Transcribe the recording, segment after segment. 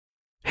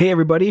Hey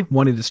everybody,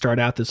 wanted to start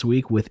out this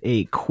week with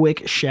a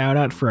quick shout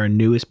out for our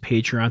newest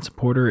Patreon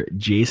supporter,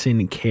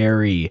 Jason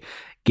Carey.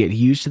 Get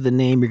used to the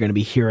name, you're going to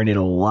be hearing it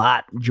a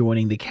lot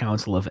joining the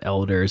Council of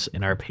Elders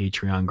in our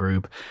Patreon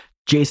group.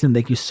 Jason,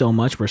 thank you so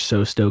much. We're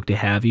so stoked to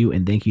have you,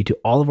 and thank you to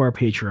all of our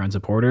Patreon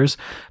supporters.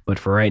 But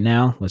for right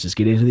now, let's just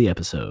get into the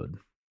episode.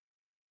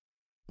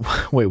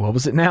 Wait, what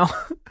was it now?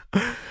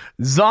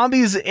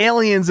 Zombies,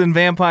 aliens, and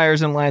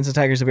vampires and lions and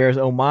tigers and bears.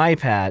 Oh my,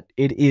 Pat.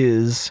 It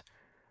is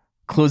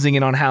closing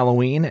in on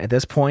Halloween. At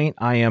this point,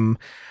 I am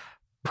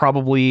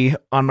probably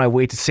on my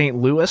way to St.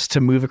 Louis to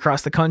move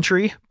across the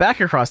country, back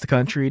across the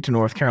country to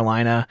North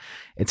Carolina.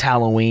 It's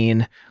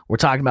Halloween. We're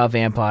talking about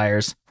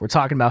vampires. We're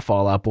talking about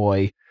Fall Out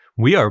Boy.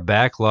 We are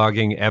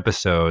backlogging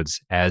episodes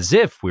as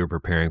if we were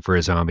preparing for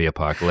a zombie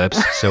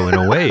apocalypse. So in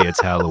a way, it's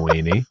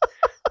Halloween-y.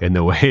 In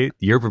the way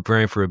you're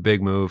preparing for a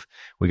big move,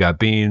 we got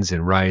beans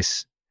and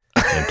rice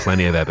and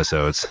plenty of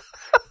episodes.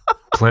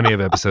 Plenty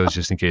of episodes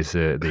just in case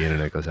the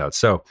internet goes out.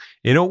 So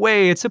in a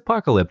way, it's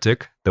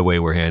apocalyptic, the way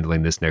we're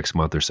handling this next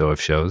month or so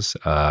of shows.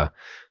 Our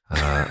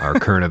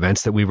current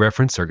events that we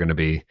reference are going to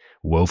be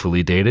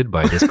woefully dated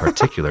by this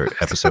particular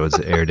episode's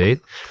air date.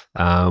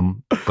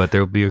 But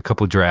there'll be a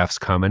couple drafts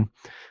coming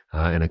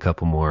and a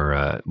couple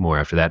more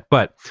after that.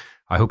 But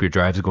I hope your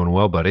drives are going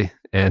well, buddy.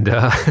 And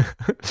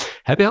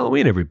happy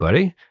Halloween,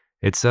 everybody.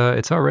 It's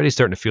already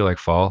starting to feel like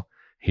fall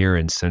here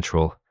in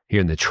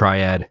the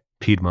Triad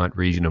Piedmont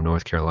region of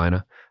North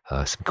Carolina.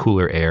 Some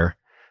cooler air.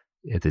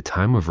 At the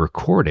time of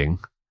recording,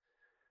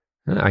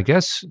 I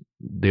guess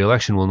the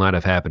election will not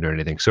have happened or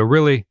anything. So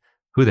really,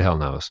 who the hell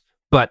knows?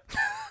 But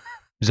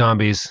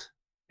zombies,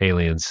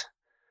 aliens,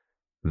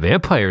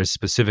 vampires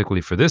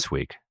specifically for this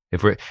week.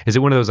 Is it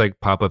one of those like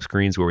pop-up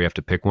screens where we have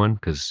to pick one?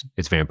 Because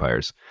it's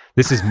vampires.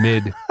 This is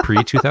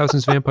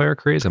pre-2000s vampire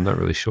craze? I'm not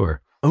really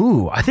sure.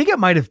 Ooh, I think it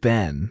might have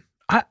been.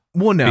 No.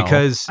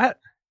 Because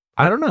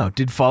I don't know.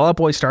 Did Fall Out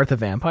Boy start the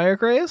vampire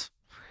craze?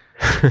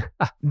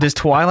 Does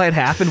Twilight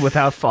happen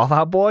without Fall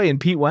Out Boy and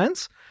Pete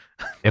Wentz?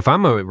 If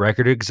I'm a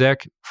record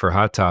exec for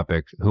Hot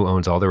Topic who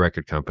owns all the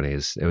record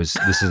companies,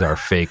 this is our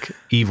fake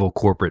evil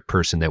corporate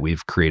person that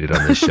we've created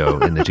on this show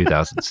in the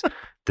 2000s.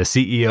 The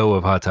CEO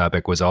of Hot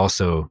Topic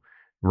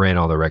ran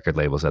all the record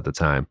labels at the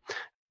time.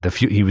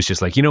 He was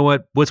just like, you know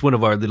what? What's one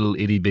of our little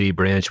itty bitty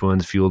branch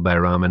ones fueled by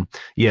ramen?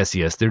 Yes,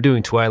 they're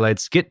doing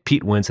Twilights. Get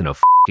Pete Wentz in a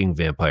fucking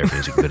vampire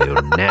music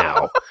video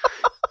now.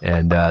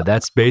 And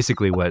that's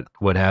basically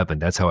what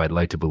happened. That's how I'd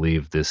like to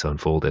believe this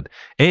unfolded.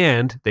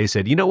 And they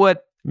said, you know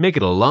what? Make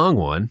it a long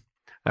one.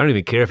 I don't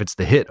even care if it's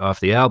the hit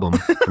off the album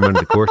from Under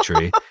the Cork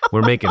Tree.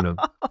 We're making a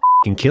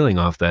fucking killing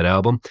off that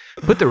album.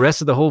 Put the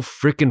rest of the whole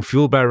freaking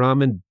fueled by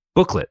ramen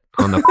booklet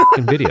on the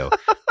fucking video.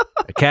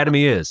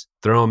 Academy is.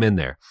 Throw them in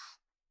there.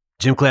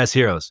 Gym Class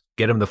Heroes.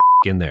 Get them the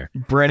in there.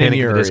 Brennan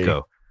Panic at the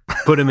Disco.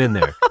 Put them in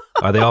there.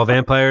 Are they all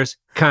vampires?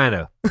 Kind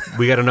of.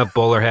 We got enough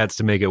bowler hats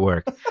to make it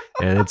work.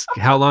 And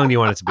how long do you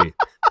want it to be?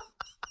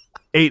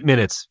 8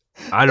 minutes.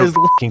 I don't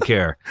fucking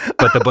care.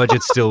 But the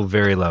budget's still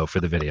very low for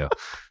the video.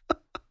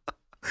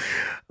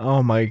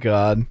 Oh my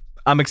God.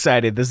 I'm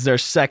excited. This is our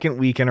second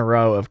week in a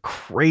row of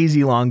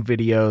crazy long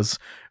videos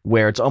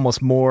where it's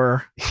almost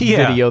more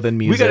video than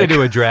music. We got to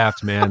do a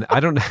draft, man. I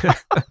don't...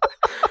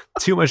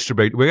 Too much to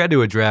break. We got to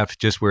do a draft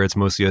just where it's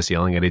mostly us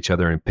yelling at each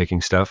other and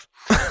picking stuff.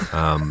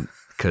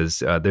 Because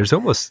there's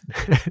almost...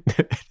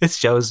 This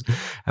shows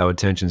how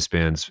attention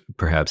spans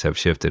perhaps have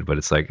shifted, but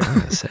it's like,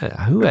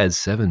 who has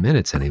 7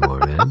 minutes anymore,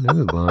 man? That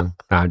was long.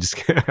 No, I'm just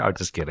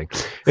kidding.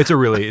 It's a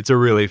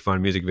really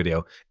fun music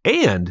video.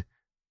 And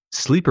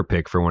sleeper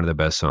pick for one of the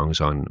best songs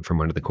from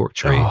Under the Cork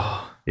Tree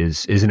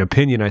is an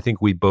opinion I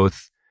think we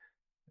both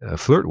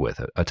flirt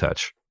with a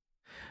touch.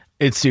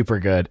 It's super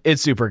good.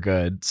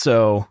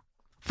 So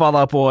Fall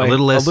Out Boy,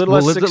 let's say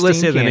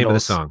the name of the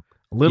song.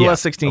 A little less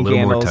 16 candles. A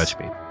little more touch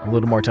me. A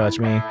little more touch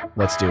me.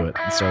 Let's do it.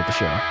 Let's start the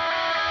show.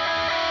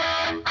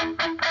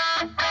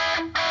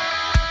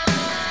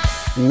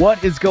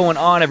 What is going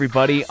on,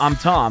 everybody? I'm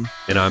Tom.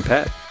 And I'm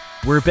Pat.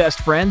 We're best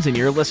friends, and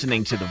you're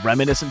listening to the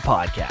Reminiscent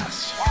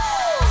Podcast.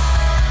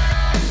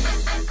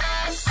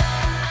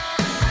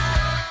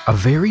 A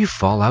very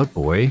Fall Out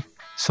Boy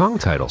song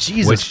title.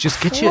 Jesus which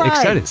just gets you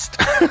excited.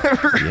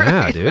 Right?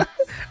 Yeah, dude.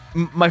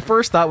 My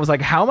first thought was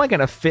like, how am I going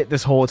to fit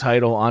this whole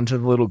title onto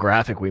the little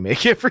graphic we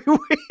make every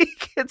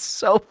week? It's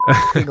so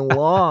fucking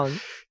long.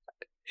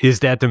 Is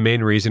that the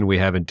main reason we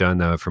haven't done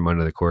the From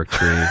Under the Cork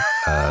Tree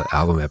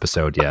album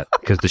episode yet?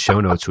 Because the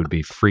show notes would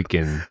be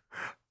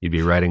you'd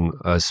be writing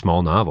a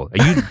small novel.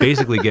 You'd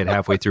basically get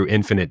halfway through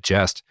Infinite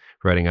Jest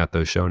writing out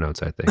those show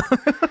notes, I think.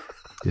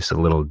 Just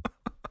a little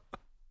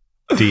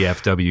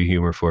DFW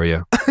humor for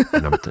you.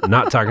 And I'm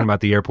not talking about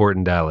the airport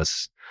in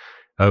Dallas.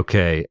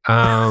 Okay.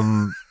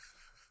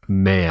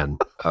 Man.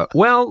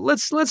 Well,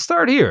 let's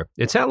start here.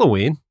 It's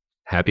Halloween.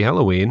 Happy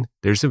Halloween.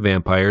 There's some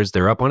vampires.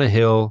 They're up on a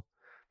hill.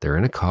 They're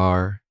in a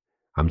car.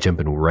 I'm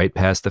jumping right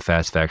past the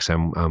fast facts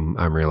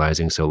I'm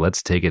realizing, so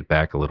let's take it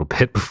back a little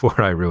bit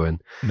before I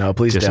ruin. No,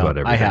 please just don't. About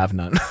everything. I have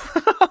none.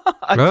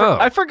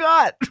 I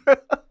forgot.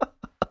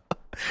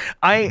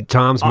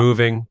 Tom's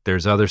moving.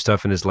 There's other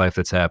stuff in his life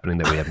that's happening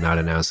that we have not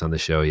announced on the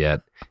show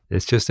yet.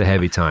 It's just a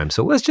heavy time.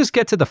 So let's just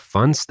get to the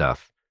fun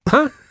stuff.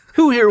 Huh?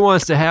 Who here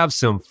wants to have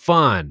some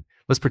fun?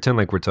 Let's pretend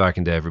like we're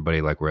talking to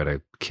everybody like we're at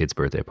a kid's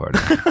birthday party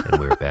and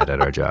we're bad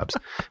at our jobs,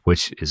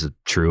 which is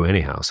true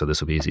anyhow. So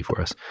this will be easy for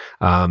us.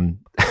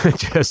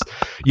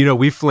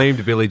 We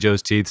flamed Billy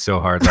Joe's teeth so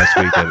hard last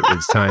week that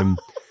it's time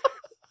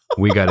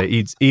we got to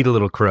eat a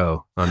little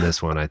crow on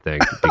this one, I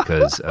think,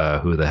 because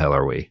who the hell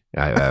are we?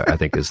 I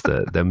think is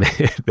the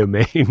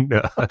main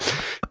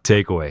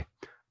takeaway.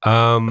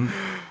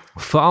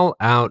 Fall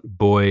Out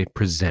Boy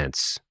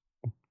presents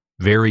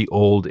very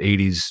old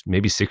 80s,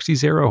 maybe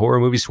 60s era horror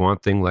movie,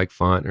 Swamp Thing like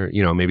font, or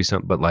maybe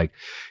something, but like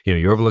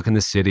you're overlooking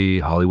the city,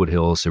 Hollywood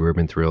Hills,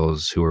 suburban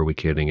thrills, who are we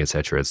kidding,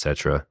 etc.,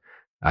 etc.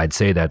 I'd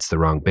say that's the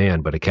wrong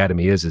band, but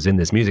Academy is in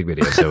this music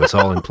video, so it's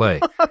all in play.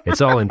 It's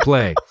all in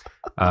play.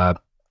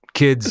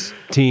 Kids,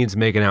 teens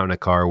making out in a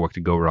car. What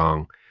could go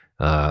wrong?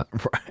 Right.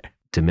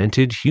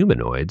 Demented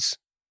humanoids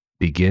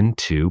begin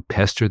to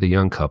pester the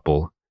young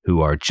couple who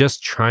are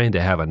just trying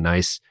to have a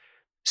nice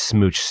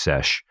smooch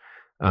sesh.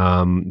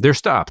 They're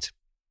stopped,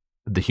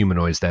 the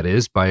humanoids that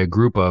is, by a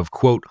group of,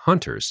 quote,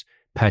 hunters,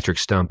 Patrick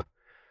Stump,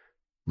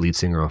 lead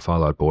singer of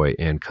Fall Out Boy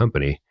and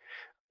company,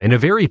 and a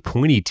very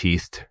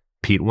pointy-teethed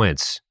Pete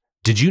Wentz.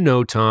 Did you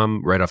know,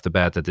 Tom, right off the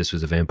bat that this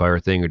was a vampire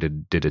thing, or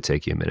did it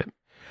take you a minute?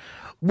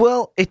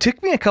 Well, it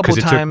took me a couple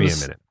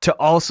times to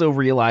also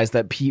realize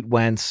that Pete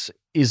Wentz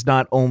is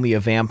not only a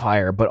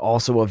vampire, but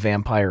also a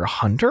vampire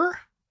hunter.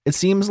 It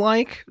seems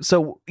like.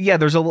 So yeah,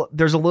 there's a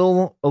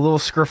little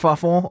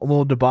skerfuffle, a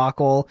little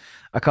debacle.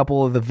 A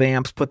couple of the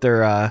vamps put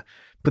their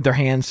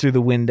hands through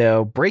the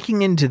window,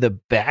 breaking into the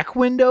back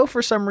window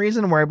for some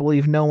reason, where I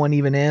believe no one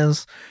even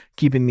is,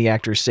 keeping the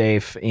actors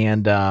safe.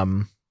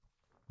 And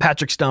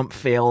Patrick Stump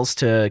fails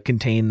to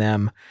contain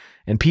them,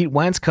 and Pete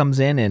Wentz comes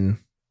in and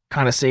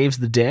kind of saves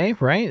the day.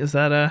 Right? Is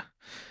that a?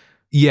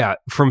 Yeah,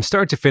 from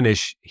start to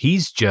finish,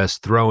 he's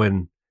just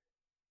throwing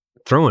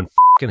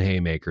fucking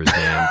haymakers,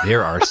 man.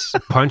 There are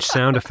punch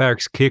sound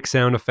effects, kick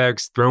sound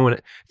effects,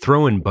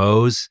 throwing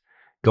bows,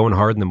 going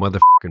hard in the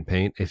motherfucking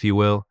paint, if you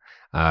will.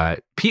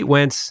 Pete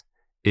Wentz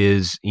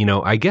is,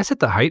 I guess at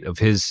the height of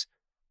his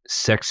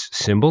sex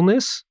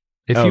symbolness,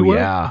 if you will.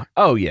 Yeah.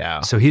 Oh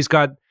yeah. So he's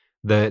got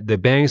the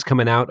bangs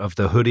coming out of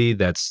the hoodie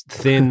that's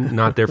thin,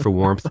 not there for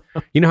warmth.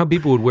 You know how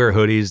people would wear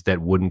hoodies that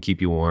wouldn't keep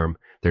you warm?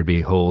 There'd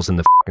be holes in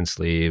the fucking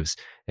sleeves.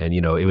 And,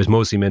 it was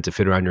mostly meant to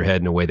fit around your head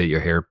in a way that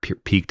your hair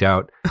peeked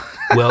out.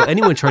 Well,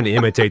 anyone trying to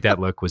imitate that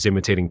look was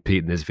imitating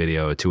Pete in this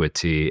video to a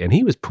T. And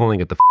he was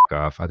pulling it the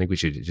off. I think we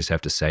should just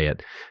have to say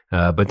it.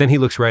 But then he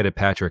looks right at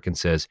Patrick and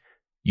says,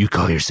 "You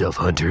call yourself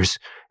hunters?"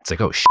 It's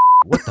like, oh, shit,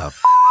 what the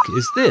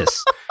is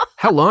this?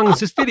 How long is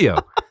this video?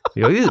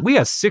 We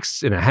got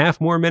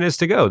 6.5 more minutes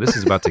to go. This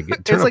is about to turn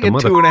it's like a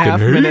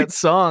 2.5 minute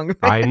song.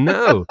 I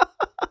know.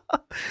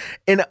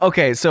 And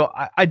okay, so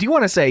I do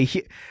want to say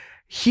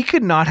he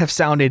could not have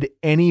sounded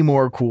any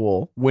more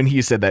cool when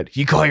he said that.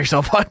 "You call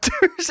yourself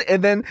hunters?"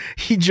 And then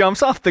he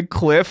jumps off the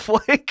cliff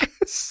like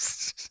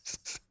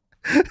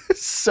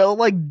so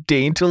like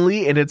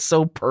daintily, and it's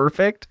so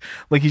perfect.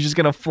 Like he's just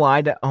gonna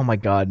fly down. Oh my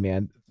god,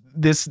 man!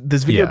 This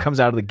video comes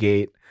out of the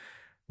gate.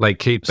 Like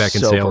Kate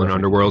Beckinsale in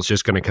Underworld's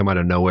just going to come out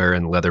of nowhere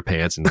in leather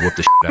pants and whoop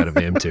the shit out of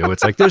him too.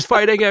 It's like there's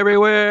fighting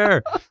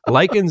everywhere,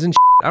 lichens and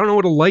shit. I don't know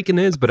what a lichen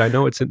is, but I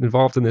know it's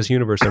involved in this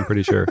universe. I'm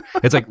pretty sure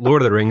it's like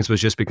Lord of the Rings was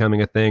just becoming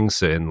a thing,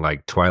 so, and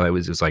like Twilight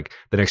was like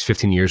the next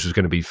 15 years was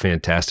going to be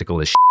fantastical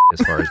as shit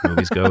as far as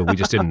movies go. We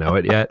just didn't know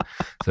it yet,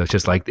 so it's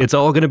just like it's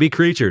all going to be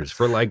creatures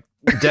for like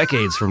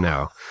decades from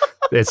now.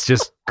 It's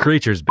just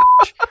creatures,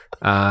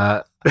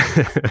 bitch.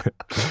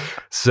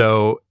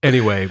 So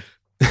anyway.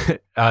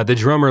 The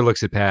drummer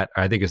looks at Pat.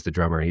 I think it's the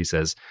drummer. He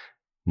says,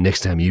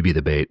 "Next time you be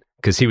the bait,"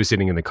 because he was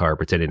sitting in the car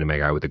pretending to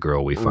make out with the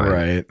girl. We find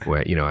right.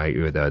 Where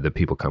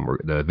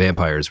the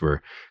vampires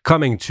were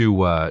coming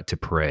to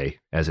prey,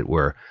 as it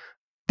were.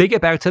 They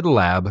get back to the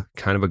lab,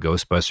 kind of a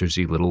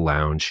Ghostbusters-y little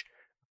lounge,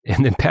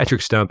 and then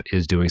Patrick Stump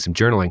is doing some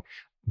journaling.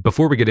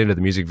 Before we get into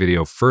the music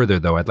video further,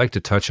 though, I'd like to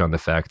touch on the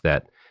fact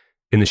that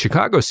in the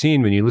Chicago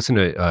scene, when you listen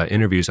to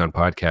interviews on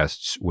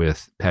podcasts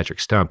with Patrick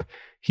Stump,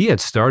 he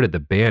had started the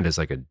band as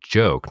like a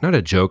joke, not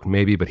a joke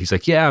maybe, but he's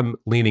like, yeah, I'm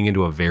leaning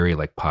into a very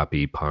like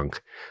poppy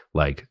punk,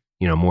 like,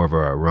 more of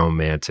a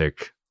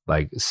romantic,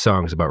 like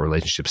songs about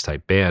relationships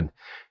type band.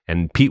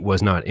 And Pete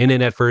was not in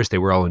it at first. They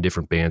were all in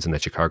different bands in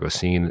that Chicago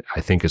scene,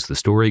 I think, as the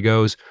story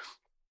goes,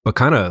 but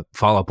kind of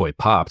Fall Out Boy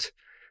popped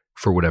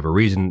for whatever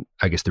reason.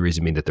 I guess the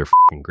reason being that they're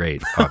fucking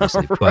great,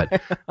 obviously. Right.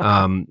 But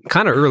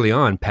kind of early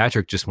on,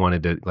 Patrick just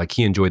wanted to, like,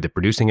 he enjoyed the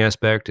producing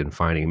aspect and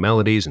finding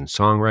melodies and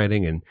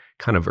songwriting. And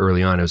kind of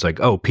early on, it was like,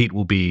 oh, Pete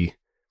will be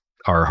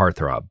our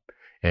heartthrob.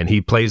 And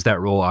he plays that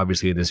role,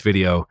 obviously, in this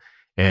video.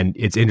 And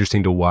it's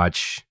interesting to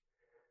watch,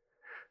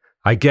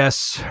 I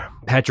guess,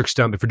 Patrick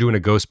Stump, if we're doing a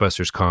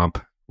Ghostbusters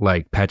comp,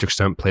 like Patrick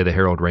Stump play the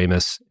Harold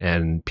Ramis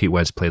and Pete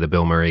Wentz play the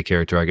Bill Murray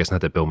character. I guess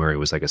not that Bill Murray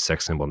was like a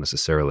sex symbol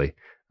necessarily,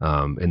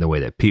 in the way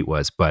that Pete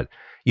was, but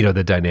you know,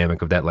 the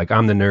dynamic of that, like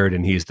I'm the nerd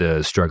and he's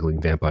the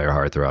struggling vampire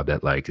heartthrob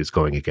that like is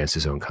going against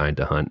his own kind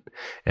to hunt.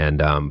 And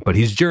but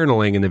he's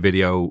journaling in the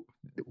video.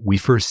 We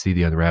first see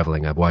the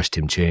unraveling. I've watched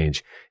him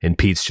change, and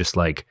Pete's just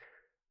like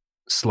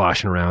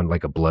sloshing around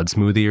like a blood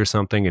smoothie or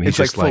something, and he's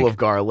it's just like full of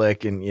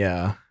garlic and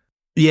yeah,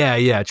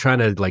 trying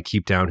to like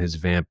keep down his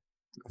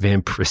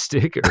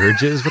vampiristic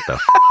urges. What the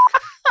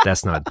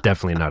That's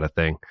definitely not a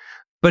thing.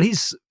 But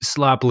he's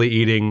sloppily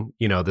eating,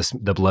 you know,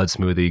 the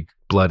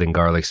blood and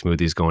garlic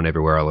smoothies going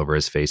everywhere all over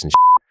his face and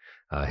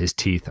his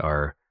teeth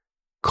are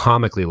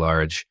comically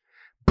large.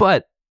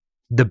 But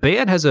the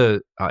band has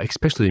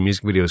especially the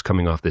music videos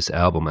coming off this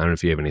album. I don't know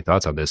if you have any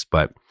thoughts on this,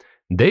 but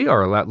they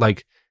are a lot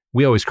like,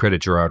 we always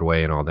credit Gerard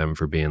Way and all them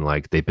for being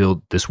like, they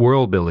build this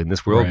world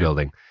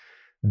building.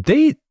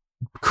 They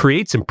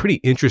create some pretty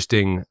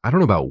interesting, I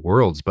don't know about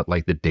worlds, but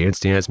like the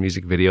Dance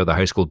music video, the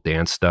high school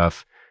dance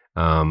stuff.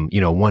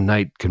 You know, one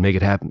night could make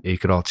it happen.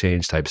 It could all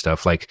change type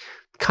stuff, like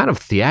kind of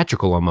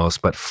theatrical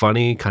almost, but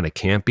funny, kind of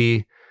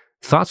campy.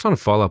 Thoughts on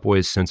Fall Out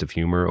Boy's sense of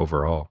humor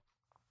overall?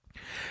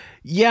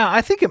 Yeah,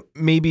 I think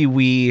maybe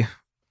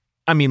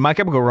My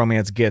Chemical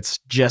Romance gets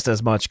just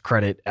as much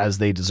credit as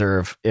they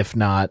deserve, if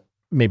not,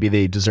 maybe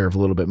they deserve a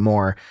little bit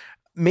more.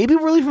 Maybe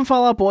we're leaving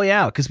Fall Out Boy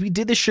out because we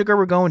did the Sugar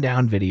We're Going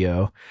Down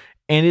video,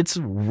 and it's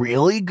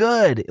really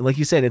good. Like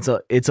you said, it's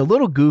a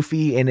little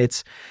goofy, and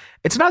it's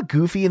not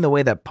goofy in the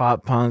way that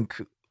pop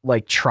punk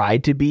like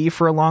tried to be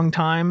for a long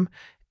time.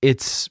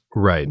 It's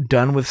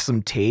done with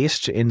some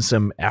taste and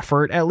some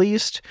effort, at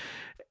least.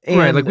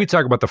 And like we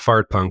talk about the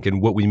fart punk,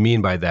 and what we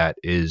mean by that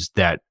is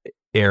that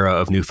era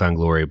of Newfound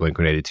Glory,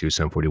 Blink-182,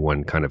 Sum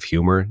 41 kind of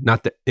humor.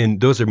 Not that, and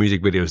those are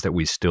music videos that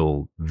we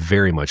still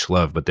very much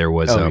love, but there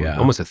was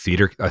almost a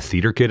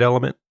theater kid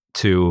element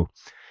to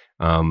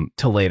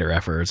later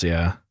efforts,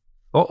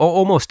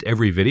 almost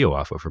every video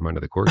off of From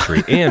Under the Cork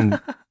Tree,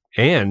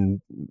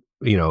 and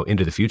you know,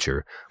 Into the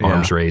Future,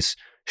 Arms Race,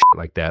 shit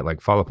like that. Like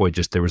Fall Out Boy,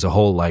 just there was a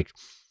whole like,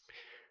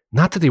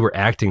 not that they were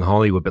acting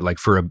Hollywood, but like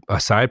for a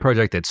side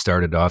project that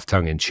started off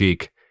tongue in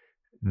cheek,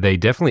 they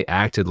definitely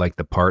acted like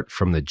the part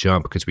from the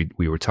jump, because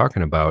we were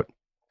talking about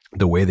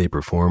the way they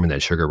perform in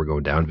that Sugar We're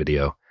Going Down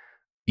video.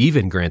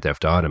 Even Grand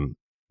Theft Autumn,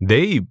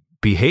 they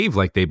behave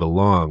like they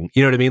belong.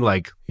 You know what I mean?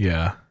 Like,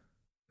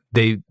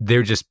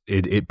 they're just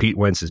Pete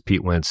Wentz is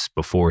Pete Wentz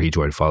before he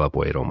joined Fall Out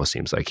Boy. It almost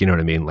seems like, you know what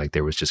I mean? Like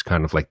there was just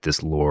kind of like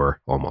this lore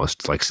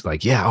almost like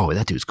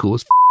that dude's cool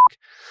as f***.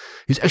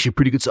 He's actually a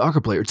pretty good soccer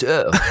player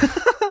too.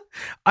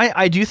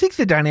 I do think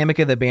the dynamic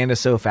of the band is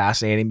so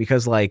fascinating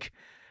because, like,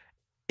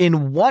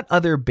 in what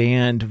other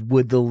band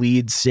would the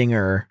lead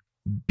singer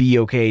be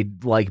okay,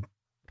 like,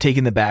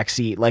 taking the back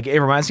seat? Like, it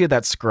reminds me of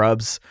that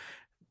Scrubs,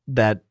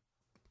 that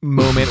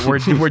moment where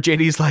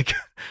JD's like,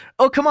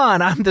 oh, come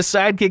on, I'm the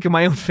sidekick of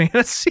my own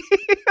fantasy.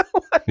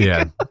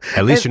 Like,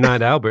 at least you're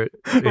not Albert.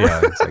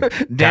 Yeah, it's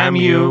like, damn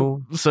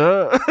you.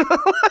 So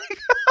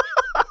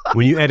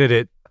when you edit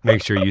it,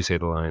 make sure you say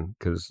the line,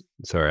 because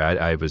sorry,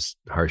 I was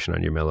harshing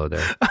on your mellow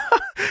there.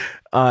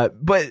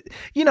 But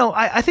you know,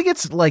 I think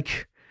it's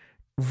like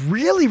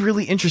really,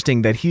 really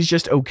interesting that he's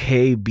just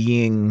okay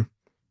being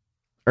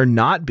or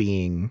not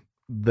being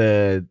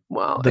the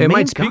it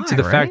might speak to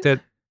the fact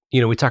that, you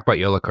know, we talk about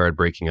Yellow Card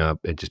breaking up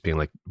and just being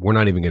like, we're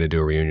not even going to do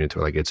a reunion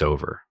until like it's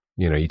over.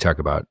 You know, you talk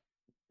about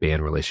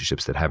band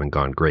relationships that haven't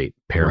gone great.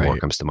 Paramore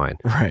comes to mind.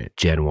 Right.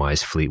 Gen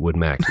Y's Fleetwood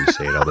Mac. We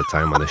say it all the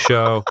time on the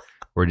show.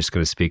 We're just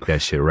going to speak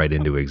that shit right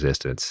into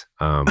existence.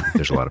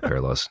 There's a lot of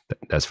parallels.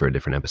 That's for a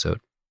different episode.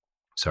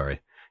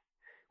 Sorry.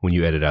 When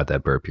you edit out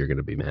that burp, you're going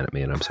to be mad at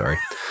me, and I'm sorry.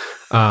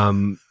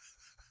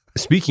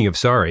 Speaking of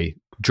sorry,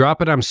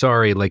 drop it, I'm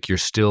sorry, like you're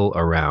still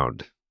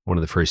around. One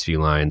of the first few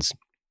lines.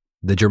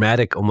 The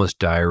dramatic, almost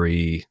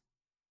diary,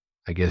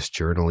 I guess,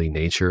 journaly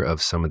nature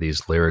of some of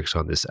these lyrics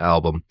on this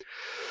album.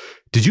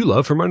 Did you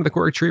love From Under the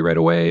Cork Tree right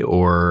away?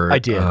 Or I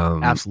did,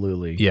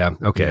 absolutely. Yeah,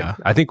 okay. Yeah.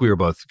 I think we were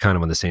both kind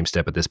of on the same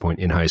step at this point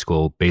in high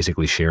school,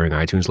 basically sharing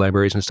iTunes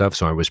libraries and stuff,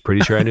 so I was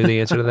pretty sure I knew the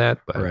answer to that.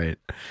 But. Right.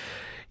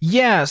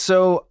 Yeah,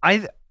 so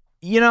I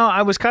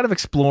was kind of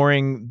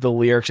exploring the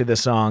lyrics of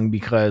this song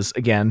because,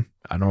 again,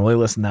 I don't really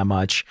listen that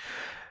much.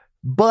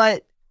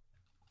 But,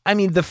 I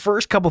mean, the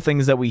first couple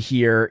things that we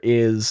hear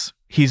is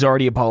he's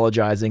already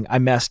apologizing. I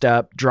messed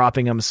up,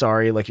 dropping I'm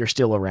sorry, like you're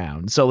still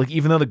around. So, like,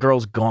 even though the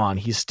girl's gone,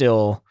 he's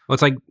still... Well,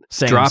 it's like,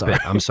 drop it,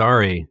 I'm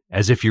sorry,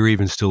 as if you're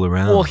even still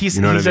around. Well, he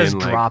says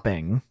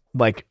dropping,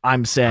 like,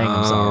 I'm saying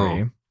I'm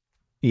sorry.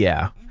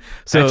 Yeah.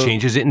 So that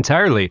changes it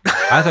entirely.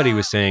 I thought he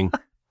was saying...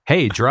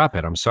 Hey, drop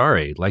it. I'm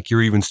sorry. Like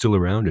you're even still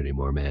around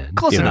anymore, man.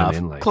 Close enough. I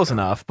mean? Like, close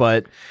enough.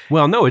 But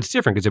well, no, it's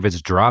different because if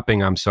it's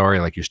dropping, I'm sorry,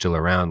 like you're still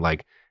around,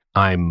 like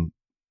I'm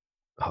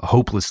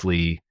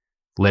hopelessly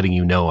letting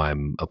you know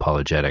I'm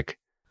apologetic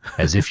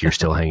as if you're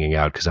still hanging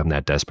out because I'm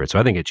that desperate. So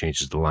I think it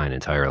changes the line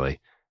entirely.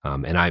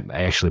 And I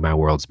actually, my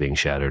world's being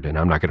shattered and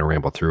I'm not going to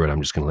ramble through it.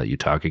 I'm just going to let you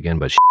talk again.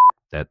 But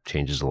that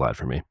changes a lot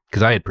for me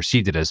because I had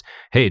perceived it as,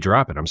 hey,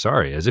 drop it. I'm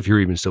sorry. As if you're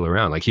even still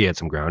around. Like he had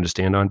some ground to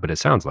stand on, but it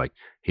sounds like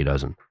he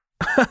doesn't.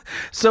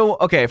 So,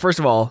 okay, first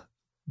of all,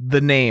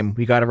 the name,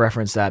 we got to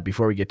reference that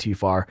before we get too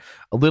far.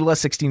 A Little Less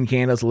 16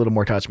 Candles, A Little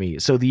More Touch Me.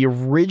 So the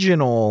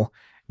original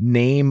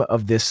name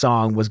of this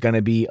song was going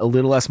to be A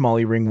Little Less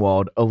Molly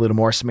Ringwald, A Little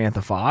More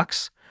Samantha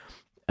Fox.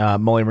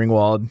 Molly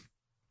Ringwald,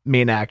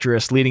 main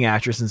actress, leading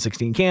actress in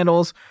 16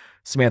 Candles.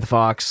 Samantha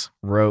Fox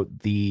wrote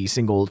the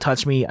single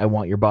Touch Me, I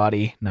Want Your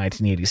Body,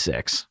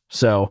 1986.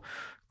 So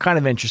kind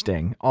of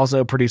interesting.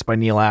 Also produced by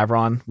Neil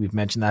Avron. We've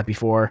mentioned that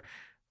before.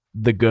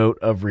 The GOAT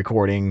of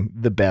recording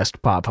the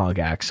best pop punk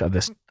acts of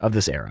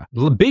this era.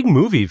 Big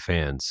movie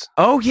fans.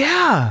 Oh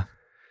yeah.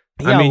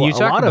 I mean, you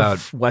talk lot about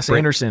of Wes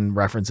Anderson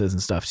references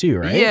and stuff too,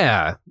 right?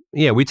 Yeah.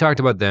 We talked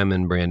about them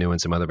and Brand New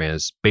and some other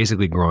bands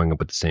basically growing up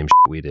with the same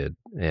shit we did.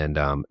 And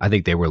I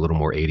think they were a little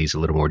more 80s, a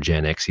little more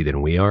Gen X-y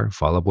than we are.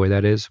 Fall Out Boy,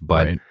 that is.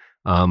 But right.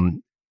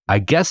 I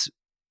guess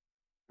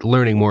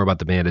learning more about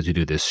the band as we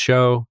do this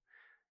show,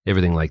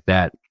 everything like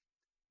that,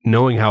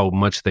 knowing how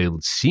much they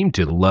seem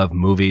to love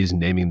movies,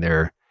 naming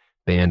their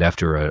band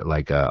after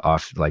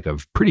a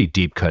pretty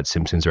deep cut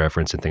Simpsons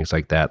reference and things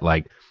like that.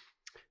 Like,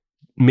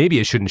 maybe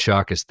it shouldn't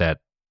shock us that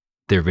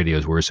their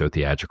videos were so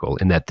theatrical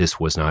and that this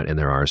was not in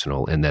their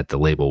arsenal and that the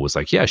label was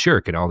like, yeah,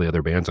 sure, can all the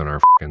other bands on our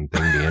fucking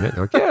thing be in it?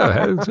 They're like,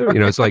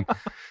 yeah, it's like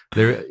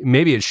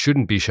maybe it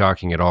shouldn't be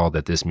shocking at all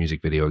that this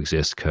music video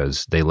exists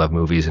because they love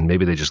movies and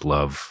maybe they just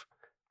love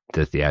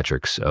the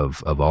theatrics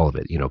of all of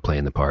it,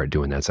 playing the part,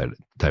 doing that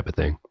type of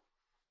thing.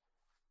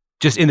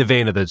 Just in the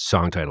vein of the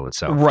song title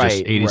itself. Right.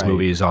 Just 80s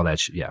movies, all that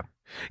shit. Yeah.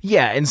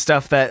 Yeah, and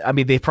stuff that, I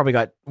mean, they've probably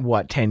got,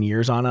 10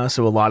 years on us,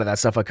 so a lot of that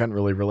stuff I couldn't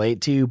really relate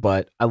to,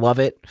 but I love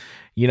it.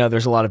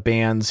 There's a lot of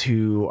bands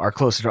who are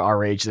closer to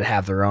our age that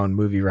have their own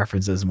movie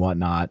references and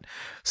whatnot.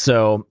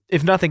 So,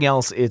 if nothing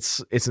else,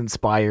 it's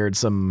inspired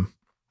some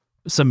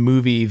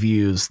movie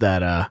views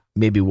that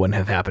maybe wouldn't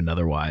have happened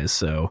otherwise.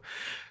 So,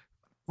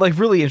 like,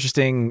 really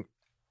interesting,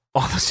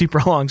 all the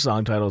super long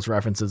song titles,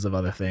 references of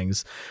other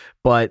things.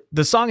 But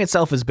the song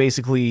itself is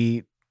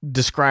basically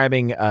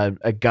describing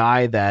a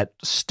guy that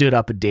stood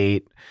up a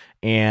date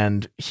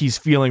and he's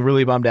feeling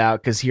really bummed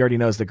out because he already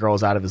knows the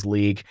girl's out of his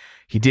league.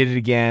 He did it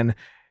again.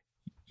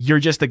 You're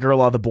just the girl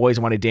all the boys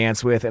want to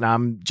dance with, and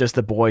I'm just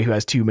the boy who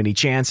has too many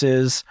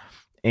chances.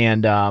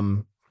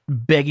 And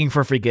begging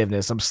for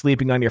forgiveness. I'm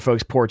sleeping on your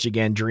folks' porch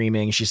again,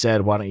 dreaming. She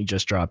said, why don't you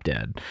just drop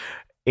dead?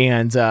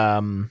 And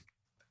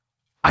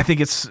I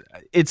think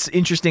it's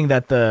interesting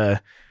that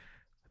the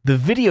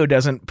video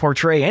doesn't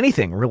portray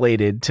anything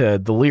related to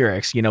the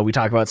lyrics. We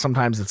talk about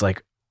sometimes it's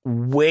like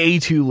way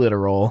too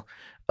literal.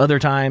 Other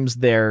times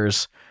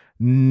there's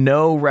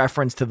no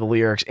reference to the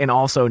lyrics and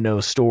also no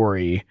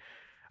story.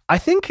 I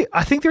think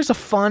there's a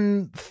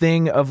fun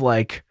thing of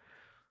like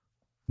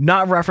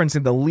not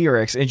referencing the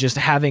lyrics and just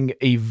having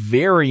a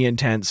very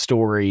intense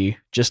story,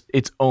 just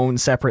its own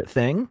separate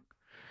thing.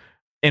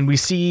 And we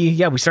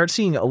start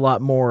seeing a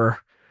lot more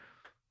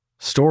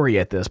story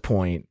at this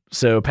point.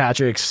 So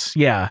Patrick's,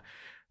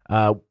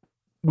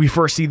 we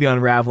first see the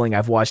unraveling.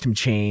 I've watched him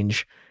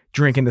change,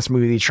 drinking this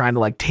smoothie, trying to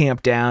like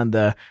tamp down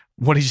the,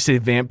 what did you say,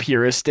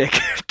 vampiristic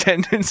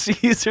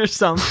tendencies or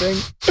something.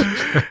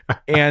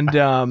 And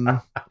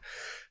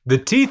the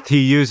teeth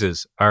he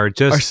uses are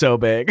so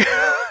big.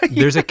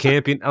 There's a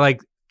camping,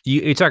 like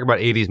you talk about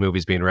 80s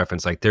movies being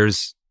referenced, like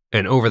there's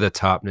an over the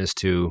topness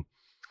to,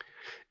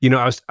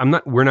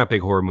 we're not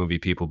big horror movie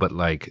people, but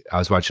like I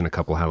was watching a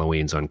couple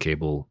Halloweens on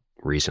cable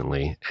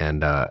recently,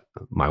 and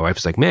my wife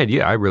was like, man,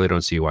 I really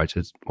don't see you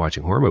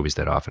watching horror movies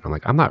that often. I'm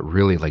like, I'm not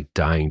really like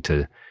dying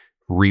to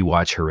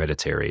rewatch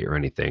Hereditary or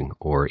anything,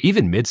 or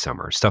even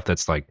Midsummer, stuff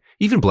that's like,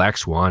 even Black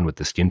Swan with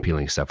the skin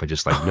peeling stuff, I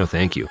just like, no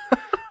thank you.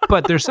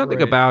 But there's something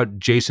Right. about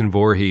Jason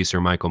Voorhees or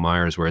Michael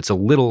Myers where it's a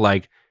little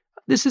like,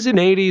 this is an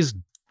 80s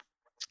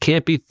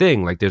campy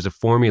thing, like there's a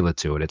formula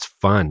to it, it's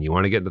fun, you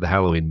want to get into the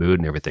Halloween mood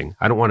and everything.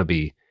 I don't want to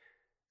be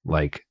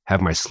like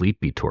have my sleep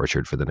be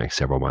tortured for the next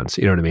several months.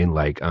 You know what I mean?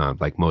 Like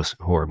most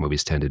horror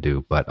movies tend to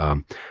do. But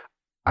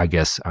I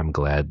guess I'm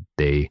glad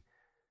they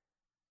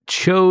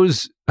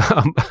chose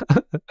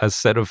a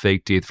set of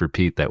fake teeth for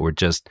Pete that were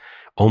just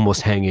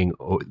almost hanging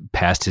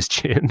past his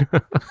chin.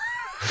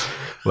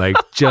 Like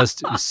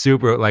just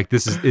super, like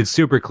it's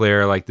super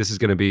clear. Like this is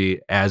going to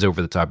be as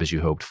over the top as you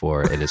hoped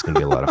for. And it's going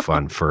to be a lot of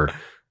fun for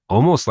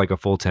almost like a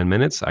full 10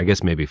 minutes. I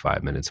guess maybe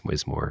 5 minutes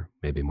is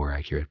maybe more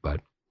accurate,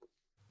 but.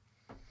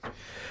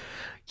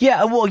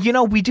 Yeah, well,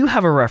 we do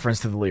have a reference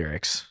to the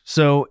lyrics.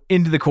 So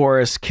into the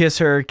chorus, kiss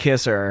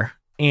her,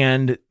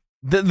 and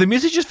the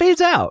music just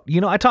fades out.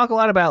 I talk a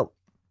lot about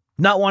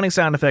not wanting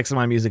sound effects in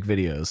my music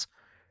videos.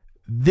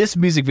 This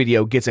music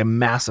video gets a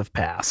massive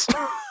pass.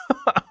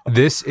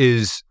 This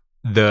is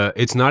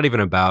it's not even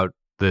about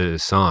the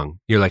song.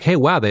 You're like, hey,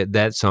 wow,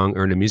 that song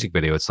earned a music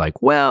video. It's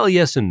like, well,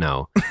 yes and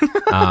no.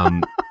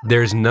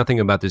 There's nothing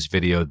about this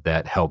video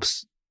that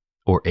helps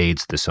or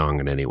aids the song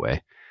in any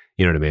way.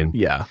 You know what I mean?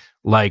 Yeah.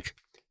 Like,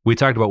 we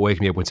talked about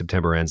Wake Me Up When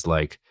September Ends,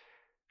 like,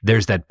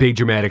 there's that big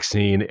dramatic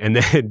scene, and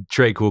then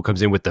Trey Cool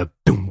comes in with the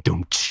doom,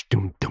 doom, ch,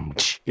 doom, doom,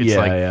 ch.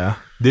 It's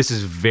this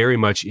is very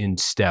much in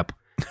step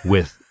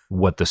with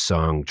what the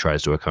song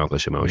tries to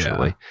accomplish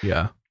emotionally.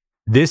 Yeah.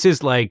 This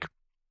is like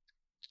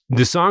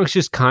the song's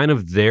just kind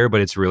of there,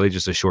 but it's really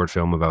just a short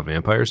film about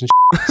vampires and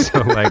shit. So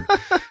like,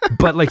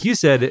 but like you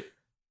said,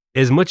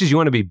 as much as you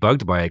want to be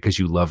bugged by it because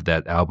you love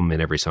that album and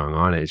every song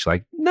on it, it's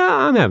like,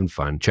 nah, I'm having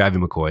fun.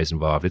 Travis McCoy's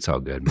involved. It's all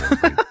good, man.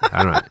 Like,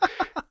 I don't know.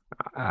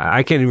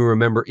 I can't even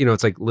remember. You know,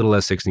 it's like Little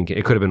S16.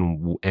 It could have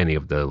been any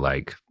of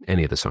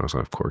the songs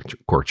on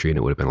Cork Tree, and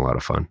it would have been a lot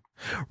of fun.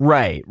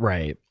 Right.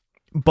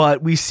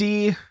 But we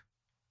see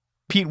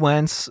Pete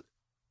Wentz.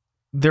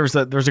 There's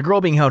a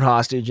girl being held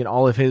hostage, and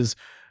all of his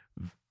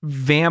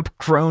vamp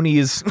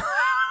cronies.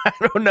 I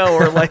don't know,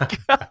 or like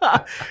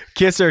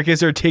kiss her,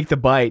 take the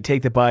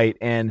bite,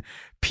 and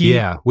Pete.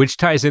 Yeah, which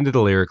ties into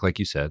the lyric, like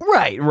you said.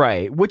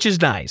 Right, which is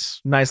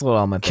nice little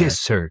element.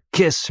 Kiss her.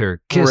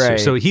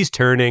 So he's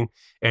turning,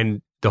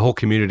 and the whole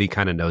community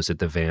kind of knows it,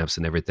 the vamps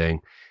and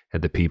everything,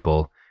 and the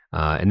people,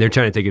 and they're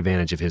trying to take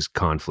advantage of his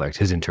conflict,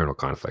 his internal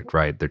conflict.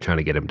 Right, they're trying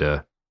to get him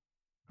to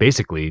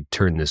basically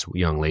turn this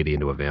young lady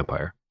into a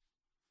vampire,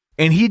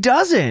 and he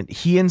doesn't.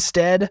 He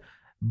instead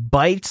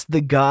bites the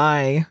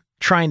guy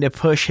trying to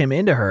push him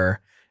into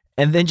her,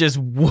 and then just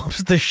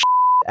whoops the shit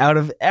out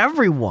of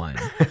everyone.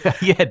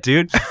 Yeah,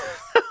 dude.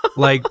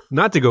 Like,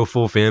 not to go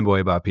full fanboy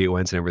about Pete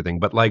Wentz and everything,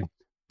 but like,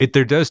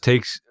 there does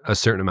take a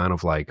certain amount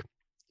of like,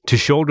 to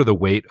shoulder the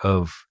weight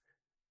of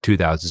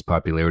 2000s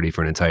popularity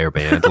for an entire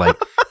band. Like,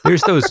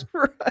 there's those,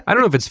 right. I don't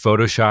know if it's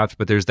photoshopped,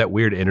 but there's that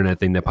weird internet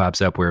thing that pops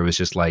up where it was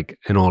just like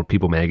an old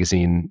People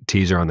magazine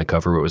teaser on the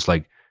cover where it was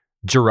like,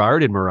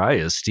 Gerard and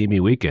Mariah's Steamy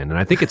Weekend. And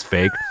I think it's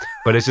fake,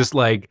 but it's just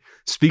like,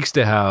 speaks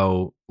to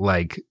how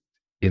like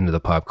into the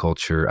pop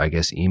culture, I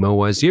guess, emo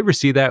was. Do you ever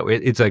see that?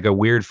 It's like a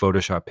weird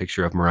Photoshop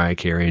picture of Mariah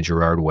Carey and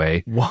Gerard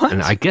Way. What?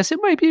 And I guess it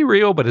might be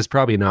real, but it's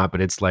probably not. But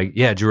it's like,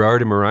 yeah,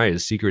 Gerard and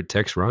Mariah's secret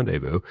text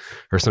rendezvous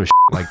or some shit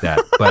like that.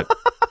 But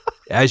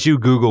as you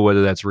Google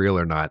whether that's real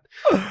or not,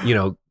 you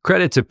know,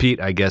 credit to Pete,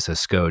 I guess, a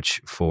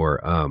scotch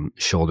for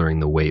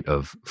shouldering the weight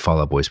of Fall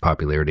Out Boy's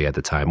popularity at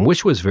the time,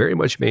 which was very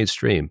much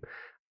mainstream.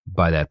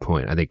 By that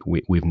point, I think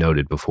we've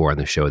noted before on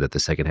the show that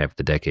the second half of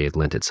the decade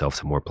lent itself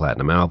to more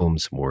platinum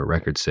albums, more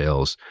record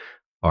sales.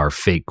 Our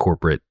fake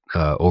corporate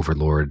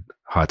overlord,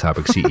 Hot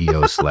Topic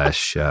CEO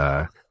slash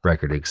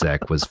record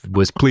exec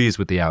was pleased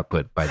with the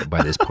output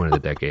by this point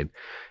of the decade,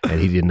 and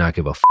he did not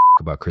give a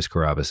about Chris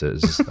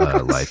Carabas's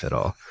life at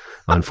all,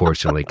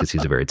 unfortunately, because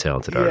he's a very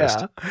talented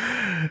artist.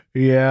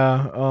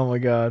 Yeah. Oh my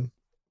God.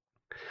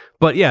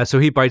 But yeah, so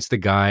he bites the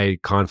guy,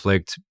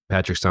 conflict,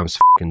 Patrick Stump's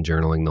fucking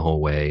journaling the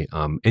whole way.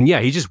 And yeah,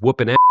 he's just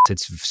whooping ass.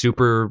 It's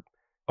super,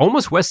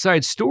 almost West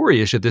Side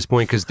Story-ish at this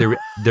point, because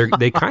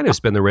they kind of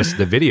spend the rest of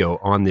the video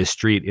on this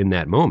street in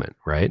that moment,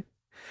 right?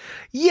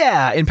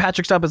 Yeah, and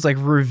Patrick Stump is like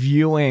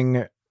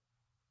reviewing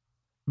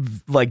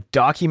like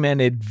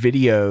documented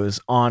videos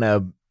on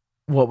a,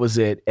 what was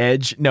it,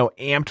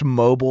 Amped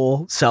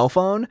mobile cell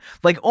phone.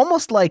 Like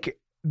almost like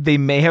they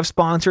may have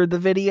sponsored the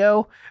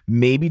video,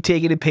 maybe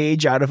taking a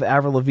page out of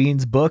Avril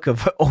Lavigne's book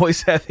of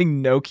always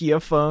having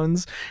Nokia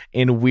phones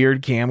and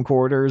weird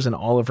camcorders in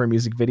all of her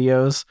music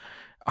videos.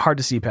 Hard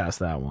to see past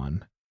that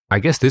one. I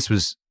guess this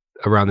was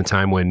around the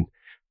time when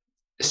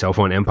cell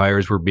phone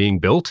empires were being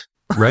built,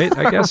 right?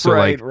 I guess so.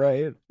 Right.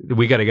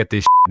 We got to get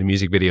this in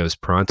music videos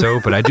pronto.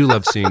 But I do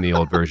love seeing the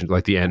old versions,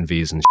 like the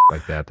NVs and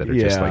like that are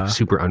just like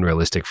super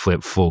unrealistic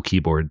full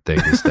keyboard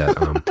things that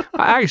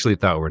I actually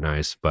thought were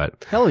nice.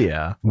 But hell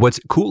yeah, what's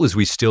cool is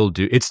we still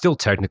do. It's still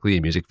technically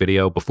a music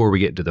video before we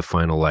get into the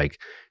final like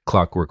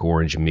Clockwork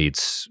Orange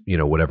meets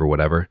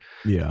whatever.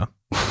 Yeah.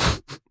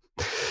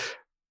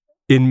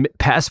 In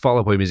past Fall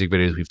Out Boy music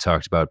videos, we've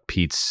talked about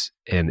Pete's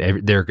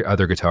and their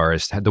other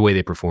guitarists, the way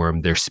they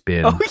perform, their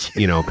spin. Oh,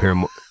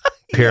 yeah.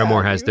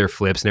 Paramore has their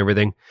flips and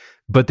everything,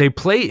 but they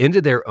play into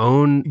their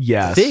own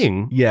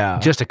thing. Yeah,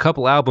 just a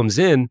couple albums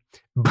in,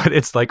 but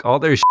it's like all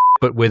their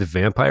but with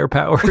vampire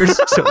powers.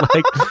 So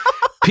like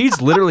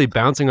Pete's literally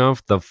bouncing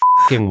off the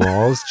fucking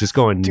walls, just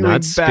going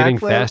nuts, spinning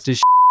fast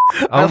as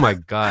Oh my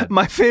God.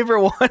 My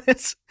favorite one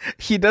is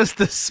he does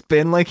the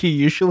spin like he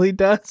usually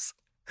does,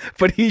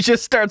 but he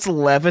just starts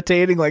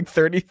levitating like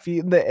 30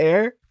 feet in the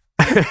air.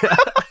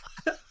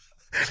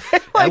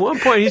 At one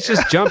point, he's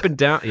just jumping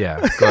down.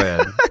 Yeah, go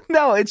ahead.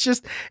 No,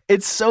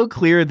 it's so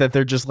clear that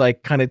they're just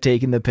like kind of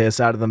taking the piss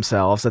out of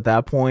themselves at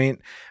that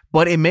point.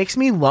 But it makes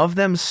me love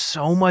them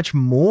so much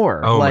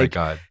more. Oh like, my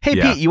God. Hey,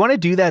 Pete, you want to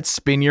do that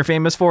spin you're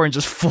famous for and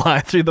just fly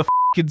through the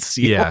fucking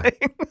ceiling?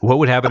 Yeah. What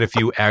would happen if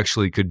you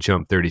actually could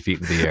jump 30 feet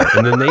in the air?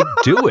 And then they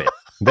do it.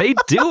 They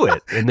do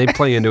it and they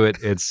play into it.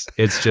 It's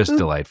just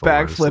delightful.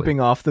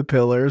 Backflipping off the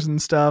pillars and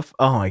stuff.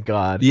 Oh my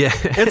God. Yeah.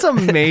 It's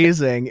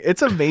amazing.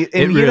 It's amazing.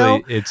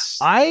 And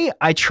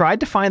I tried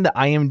to find the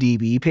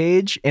IMDB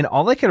page and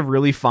all I could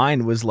really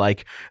find was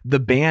like the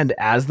band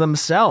as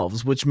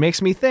themselves, which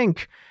makes me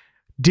think,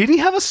 did he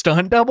have a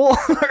stunt double?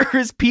 Or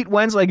is Pete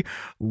Wentz like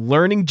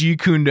learning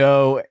Jeet Kune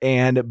Do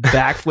and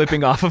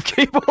backflipping off of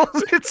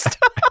cables and stuff?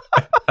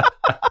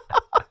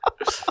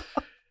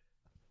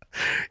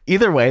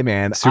 Either way,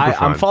 man,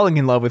 I'm falling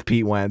in love with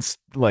Pete Wentz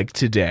like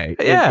today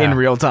in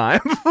real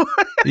time.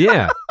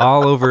 Yeah,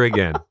 all over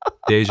again.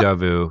 Deja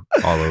vu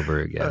all over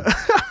again.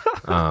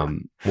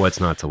 What's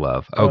not to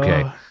love?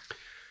 Okay.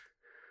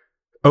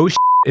 Oh,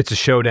 it's a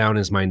showdown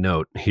is my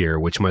note here,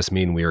 which must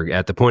mean we are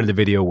at the point of the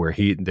video where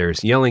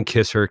there's yelling,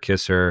 kiss her.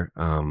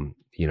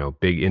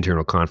 Big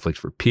internal conflict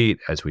for Pete,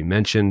 as we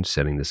mentioned,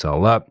 setting this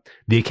all up.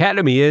 The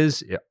Academy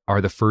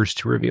are the first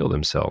to reveal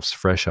themselves,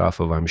 fresh off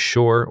of, I'm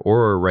sure,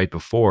 or right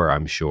before,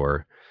 I'm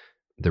sure,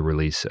 the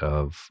release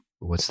of,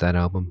 what's that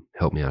album?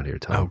 Help me out here,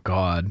 Tom. Oh,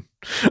 God.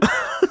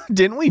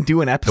 Didn't we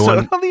do an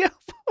episode on the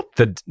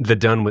album? The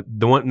done with,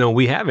 the one, no,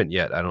 we haven't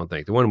yet, I don't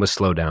think. The one was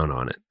Slow Down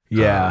on it.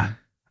 Yeah.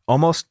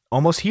 Almost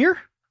here?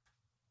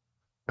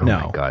 Oh, no.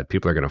 my God.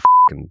 People are going to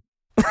fucking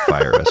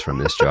fire us from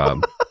this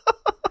job.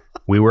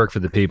 We work for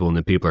the people, and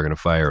the people are going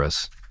to fire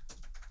us.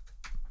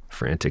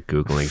 Frantic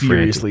Googling.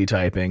 Furiously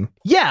typing.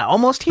 Yeah,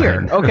 almost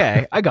here.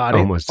 Okay, I got it.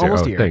 Almost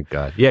here. Thank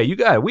God. Yeah, you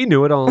got it. We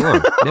knew it all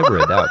along. Never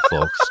a doubt,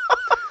 folks.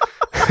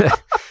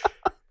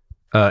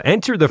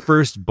 Enter the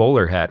first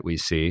bowler hat we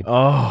see.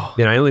 Oh.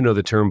 And I only know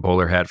the term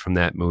bowler hat from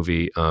that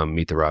movie,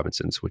 Meet the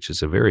Robinsons, which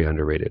is a very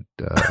underrated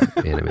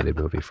animated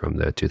movie from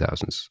the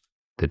 2000s.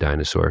 The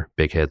dinosaur,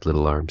 big head,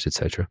 little arms,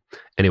 etc.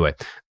 Anyway,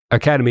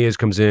 Academy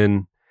comes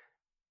in.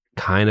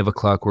 Kind of a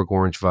Clockwork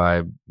Orange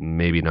vibe,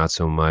 maybe not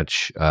so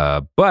much.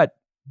 But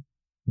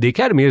the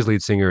Academy's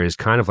lead singer is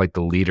kind of like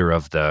the leader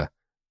of the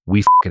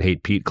We Fucking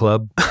Hate Pete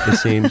club, it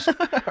seems.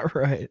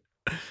 Right.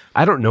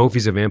 I don't know if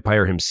he's a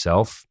vampire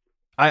himself.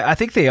 I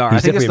think they are. He's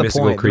I think definitely it's a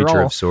the mystical point.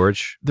 creature of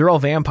sorts. They're all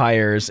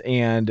vampires,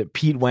 and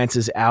Pete Wentz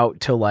is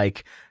out to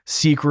like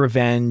seek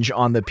revenge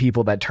on the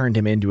people that turned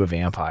him into a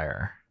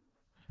vampire.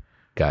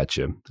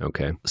 Gotcha.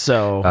 Okay.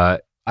 So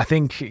I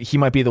think he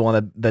might be the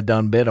one that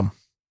done bit him.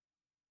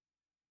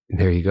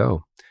 There you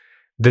go.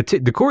 The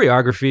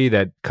choreography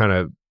that kind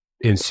of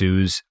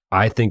ensues,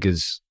 I think,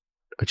 is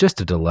just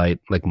a delight,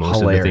 like most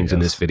Hilarious. of the things in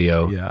this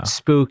video. Yeah.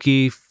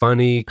 Spooky,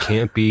 funny,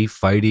 campy,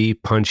 fighty,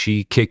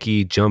 punchy,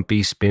 kicky,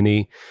 jumpy,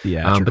 spinny.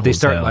 Yeah. But they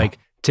start like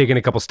taking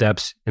a couple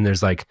steps, and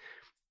there's like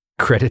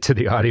credit to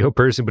the audio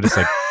person, but it's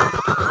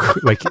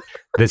like like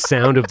the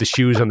sound of the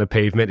shoes on the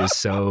pavement is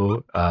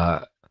so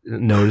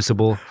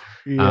noticeable.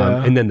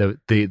 Yeah. And then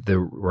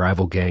the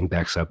rival gang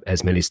backs up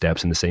as many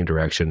steps in the same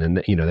direction, and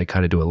they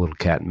kind of do a little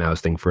cat and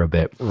mouse thing for a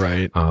bit,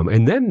 right?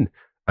 And then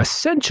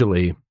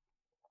essentially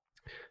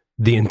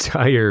the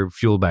entire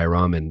Fueled by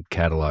Ramen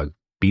catalog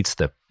beats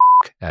the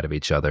out of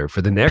each other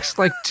for the next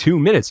like 2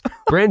 minutes.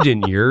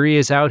 Brendan Urie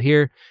is out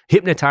here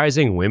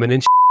hypnotizing women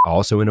and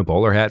also in a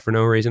bowler hat for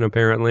no reason,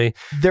 apparently.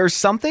 There's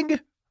something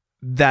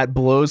that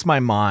blows my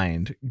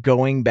mind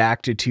going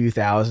back to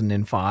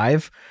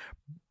 2005.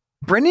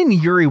 Brendan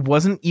Urie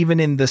wasn't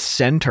even in the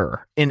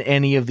center in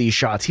any of these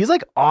shots. He's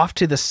like off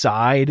to the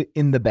side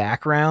in the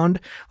background.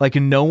 Like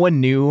no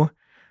one knew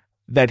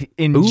that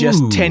in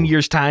just 10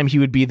 years time, he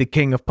would be the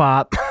king of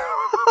pop.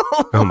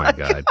 Oh my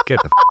God.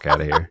 Get the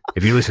out of here.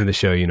 If you listen to the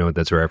show, you know what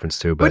that's a reference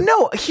to. But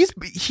no,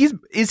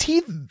 is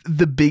he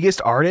the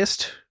biggest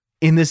artist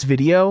in this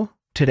video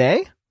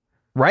today?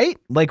 Right?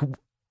 Like,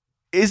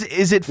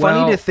 is it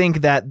funny to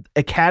think that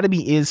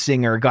Academy Is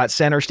singer got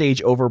center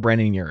stage over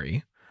Brendan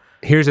Urie?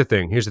 Here's the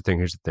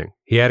thing.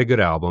 He had a good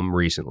album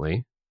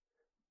recently,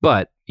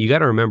 but you got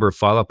to remember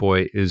Fall Out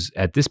Boy is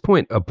at this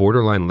point a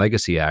borderline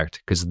legacy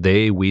act because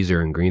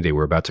Weezer and Green Day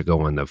were about to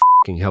go on the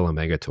fucking Hella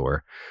Mega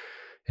tour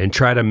and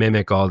try to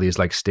mimic all these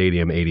like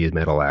stadium 80s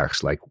metal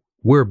acts. Like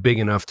we're big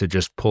enough to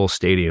just pull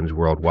stadiums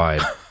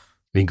worldwide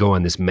and go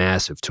on this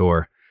massive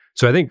tour.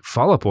 So I think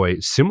Fall Out Boy,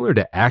 similar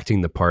to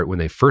acting the part when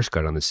they first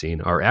got on the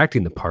scene, are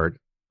acting the part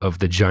of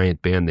the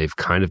giant band they've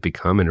kind of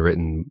become and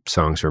written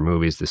songs for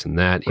movies, this and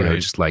that, you know,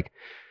 just like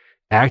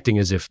acting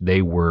as if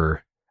they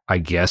were, I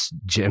guess,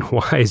 Gen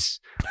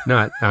Y's,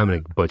 I'm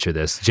going to butcher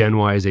this, Gen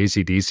Y's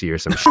AC/DC or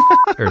some shit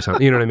or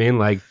something, you know what I mean?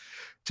 Like,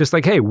 just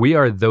like, hey, we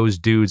are those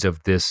dudes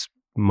of this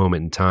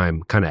moment in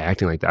time, kind of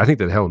acting like that. I think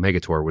that the Hell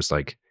Mega Tour was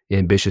like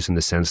ambitious in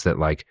the sense that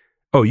like,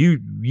 oh, you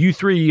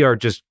three are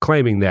just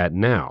claiming that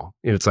now.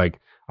 And it's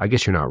like, I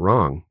guess you're not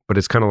wrong, but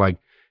it's kind of like,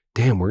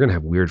 damn, we're going to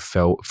have weird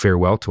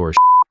farewell tour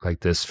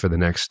like this for the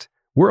next,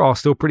 we're all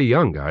still pretty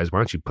young, guys. Why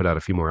don't you put out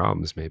a few more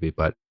albums maybe?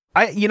 But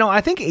I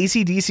think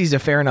AC/DC is a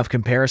fair enough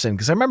comparison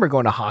because I remember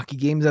going to hockey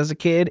games as a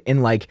kid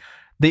and like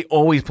they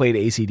always played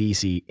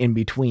AC/DC in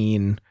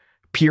between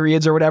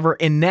periods or whatever.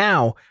 And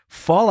now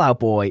Fall Out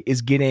Boy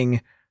is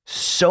getting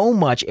so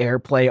much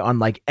airplay on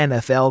like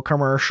NFL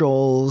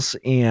commercials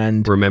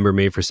and Remember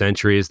Me for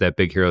Centuries, that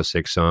Big Hero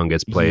 6 song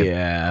gets played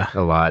a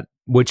lot,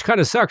 which kind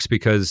of sucks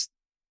because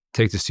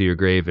Take This to Your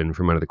Grave and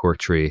From Under the Cork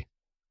Tree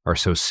are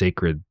so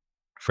sacred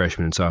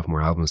freshman and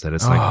sophomore albums that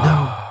it's like,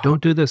 no,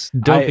 don't do this.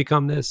 Don't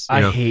become this.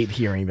 I hate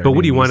hearing that. But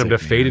what do you want them to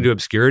fade into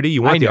obscurity?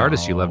 You want the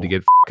artists you love to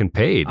get fucking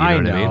paid. You know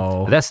what I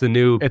mean? That's the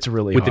new, it's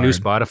really with hard. the new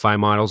Spotify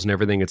models and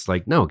everything. It's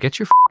like, no, get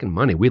your fucking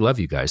money. We love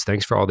you guys.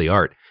 Thanks for all the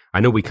art. I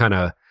know we kind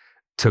of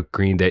took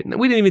Green Day.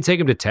 We didn't even take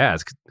them to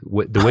task.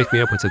 The Wake Me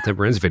Up When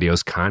September Ends video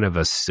is kind of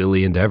a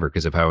silly endeavor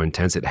because of how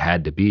intense it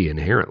had to be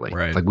inherently.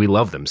 Right. Like we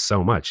love them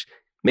so much.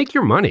 Make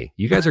your money.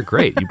 You guys are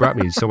great. You brought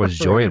me so much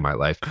joy in my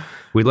life.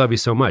 We love you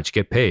so much.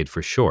 Get paid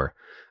for sure.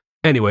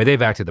 Anyway,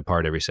 they've acted the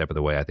part every step of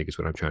the way, I think is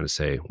what I'm trying to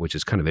say, which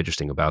is kind of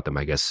interesting about them.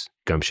 I guess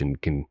gumption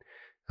can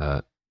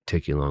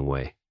take you a long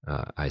way,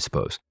 I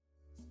suppose.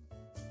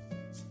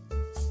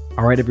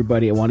 All right,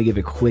 everybody, I want to give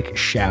a quick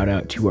shout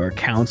out to our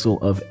Council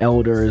of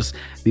Elders.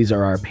 These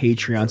are our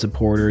Patreon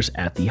supporters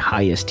at the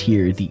highest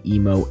tier, the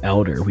Emo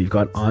Elder. We've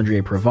got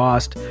Andre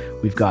Prevost,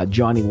 we've got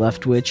Johnny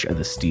Leftwich of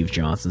the Steve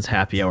Johnson's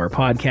Happy Hour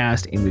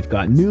podcast, and we've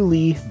got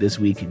newly this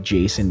week,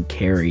 Jason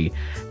Carey.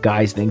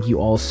 Guys, thank you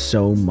all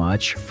so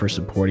much for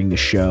supporting the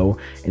show,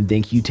 and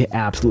thank you to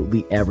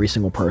absolutely every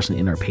single person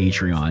in our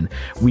Patreon.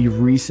 We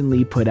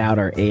recently put out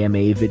our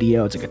AMA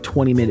video. It's like a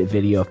 20-minute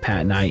video of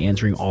Pat and I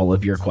answering all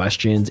of your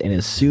questions, and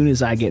as soon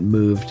as I get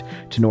moved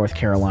to North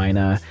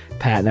Carolina,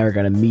 Pat and I are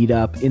going to meet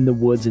up in the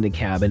woods in a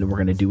cabin, and we're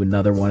going to do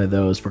another one of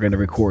those. We're going to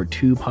record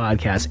 2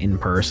 podcasts in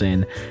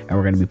person, and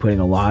we're going to be putting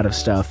a lot of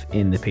stuff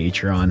in the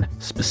Patreon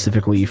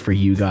specifically for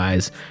you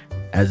guys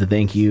as a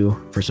thank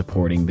you for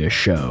supporting this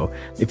show.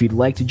 If you'd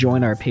like to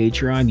join our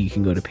Patreon, you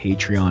can go to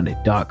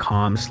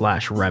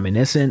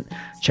patreon.com/reminiscent.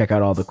 Check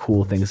out all the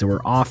cool things that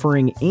we're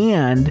offering.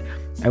 And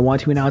I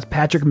want to announce,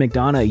 Patrick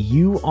McDonough,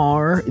 you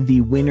are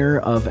the winner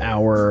of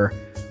our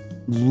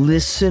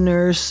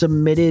listener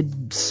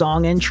submitted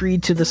song entry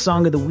to the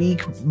Song of the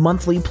Week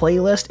monthly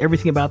playlist.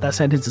 Everything about that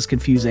sentence is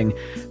confusing,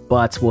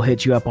 but we'll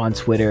hit you up on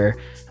Twitter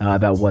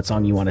about what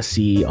song you want to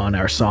see on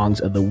our Songs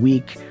of the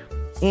Week.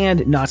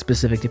 And not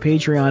specific to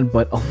Patreon,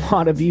 but a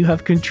lot of you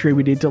have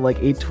contributed to like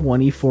a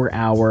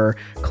 24-hour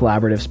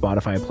collaborative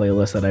Spotify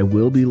playlist that I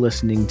will be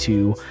listening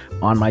to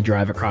on my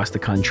drive across the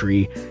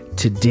country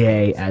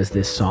today as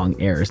this song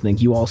airs.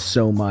 Thank you all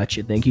so much.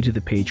 And thank you to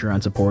the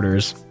Patreon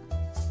supporters.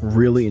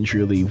 Really and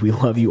truly, we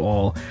love you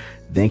all.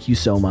 Thank you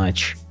so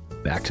much.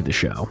 Back to the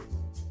show.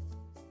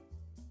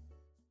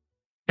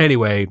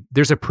 Anyway,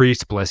 there's a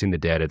priest blessing the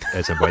dead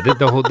at some point.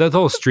 The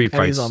whole street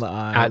fight's on the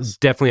eyes.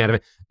 Definitely out of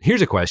it.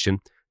 Here's a question.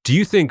 Do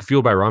you think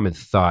Fueled by Ramen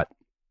thought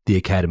the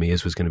Academy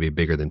was going to be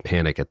bigger than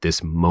Panic at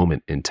this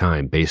moment in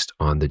time based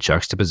on the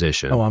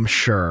juxtaposition? Oh, I'm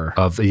sure.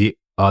 Of the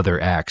other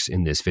acts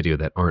in this video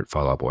that aren't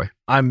Fall Out Boy?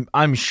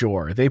 I'm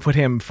sure. They put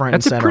him front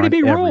and That's a center pretty on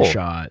big every role.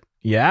 shot.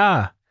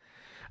 Yeah.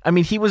 I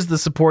mean, he was the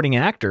supporting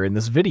actor in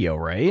this video,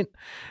 right?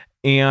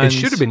 And it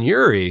should have been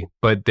Yuri,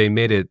 but they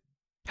made it.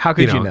 How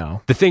could you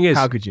know? The thing is,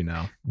 how could you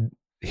know?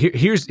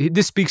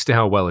 This speaks to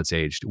how well it's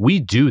aged.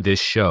 We do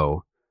this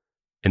show,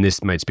 and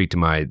this might speak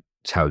to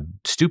how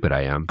stupid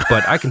I am,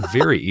 but I can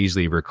very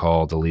easily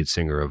recall the lead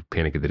singer of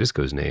Panic at the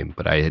Disco's name,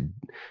 but I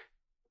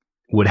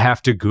would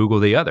have to Google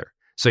the other.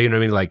 So, you know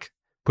what I mean? Like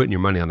putting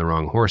your money on the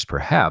wrong horse,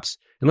 perhaps,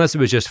 unless it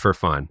was just for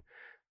fun.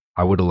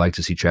 I would have liked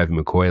to see Travis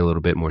McCoy a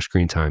little bit more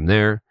screen time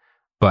there.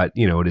 But,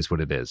 you know, it is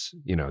what it is.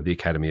 You know, the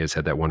Academy has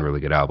had that one really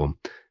good album.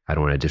 I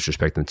don't want to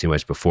disrespect them too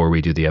much before we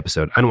do the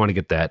episode. I don't want to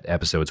get that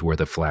episode's worth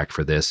of flack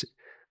for this.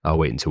 I'll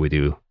wait until we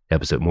do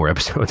more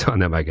episodes on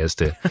them, I guess,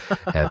 to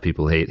have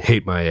people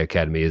hate my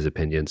Academy's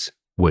opinions,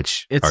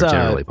 which are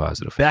generally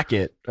positive.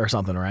 Beckett or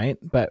something, right?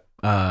 But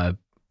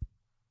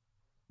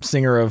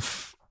singer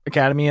of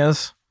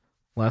Academy's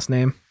last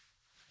name?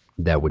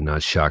 That would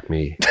not shock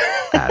me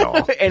at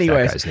all.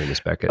 Anyways, that guy's name is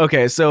Beckett.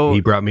 Okay, so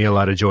he brought me a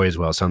lot of joy as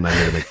well, so I'm not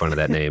here to make fun of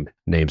that name.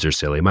 Names are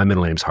silly. My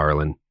middle name's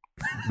Harlan.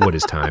 What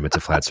is time? It's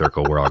a flat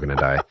circle. We're all going to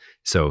die.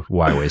 So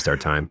why waste our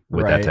time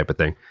with that type of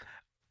thing?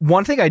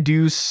 One thing I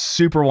do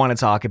super want to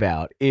talk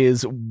about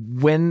is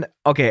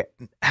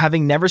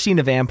having never seen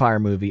a vampire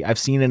movie, I've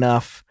seen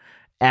enough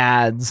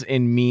ads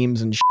and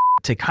memes and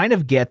to kind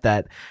of get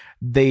that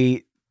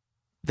they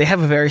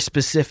have a very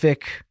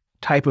specific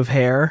type of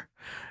hair.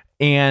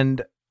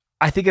 And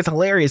I think it's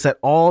hilarious that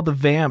all the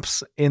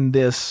vamps in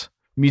this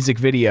music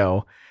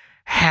video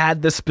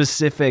had the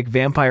specific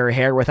vampire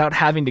hair without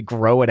having to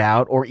grow it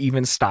out or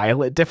even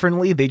style it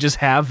differently. They just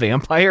have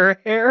vampire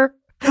hair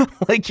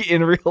like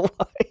in real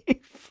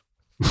life.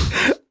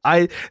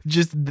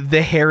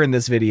 The hair in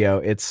this video,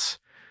 it's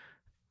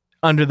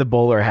under the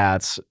bowler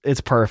hats.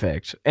 It's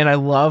perfect. And I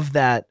love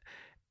that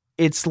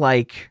it's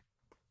like,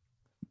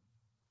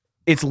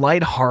 it's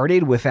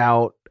lighthearted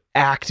without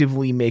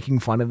actively making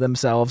fun of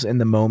themselves in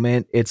the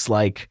moment. It's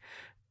like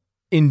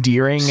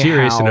endearing,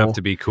 serious enough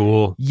to be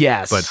cool,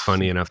 yes, but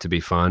funny enough to be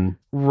fun,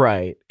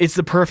 right? It's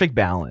the perfect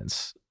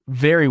balance.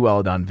 Very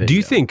well done video. Do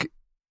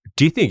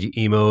you think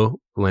emo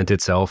lent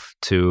itself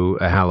to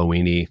a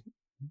Halloween-y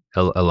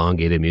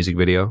elongated music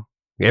video?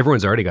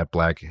 Everyone's already got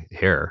black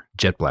hair,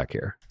 jet black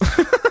hair.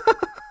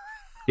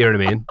 You know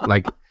what I mean?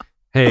 Like,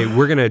 hey,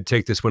 we're going to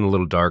take this one a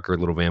little darker, a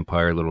little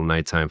vampire, a little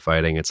nighttime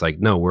fighting. It's like,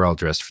 no, we're all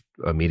dressed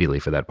immediately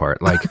for that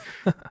part. Like,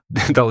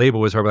 the label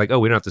was probably like, oh,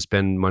 we don't have to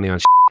spend money on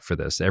for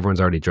this.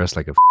 Everyone's already dressed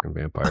like a fucking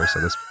vampire.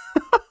 So this,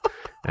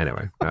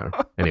 anyway, I don't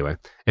know. Anyway,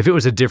 if it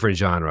was a different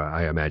genre,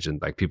 I imagine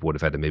like people would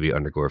have had to maybe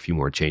undergo a few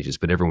more changes,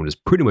 but everyone was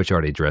pretty much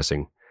already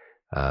dressing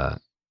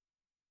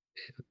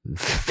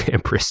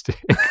vampiristic.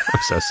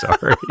 I'm so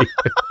sorry.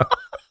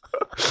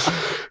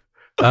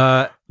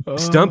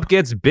 Stump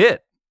gets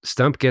bit.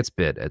 Stump gets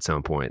bit at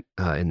some point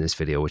in this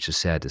video, which is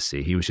sad to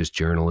see. He was just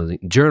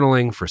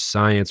journaling for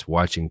science,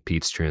 watching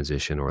Pete's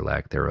transition or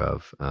lack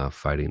thereof,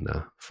 fighting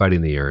the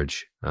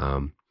urge.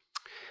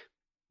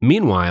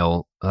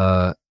 Meanwhile,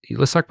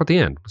 let's talk about the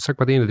end. Let's talk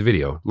about the end of the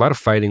video. A lot of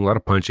fighting, a lot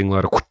of punching, a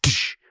lot of, a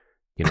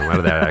lot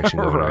of that action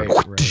going on.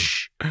 Right.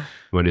 You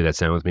want to do that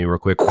sound with me real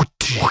quick?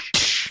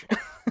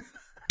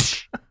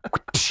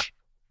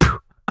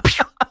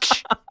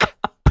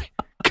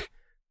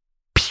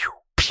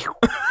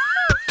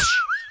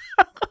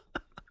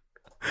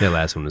 That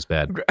last one was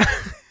bad.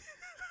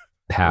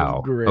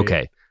 Pow. Great.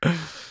 Okay.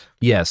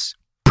 Yes.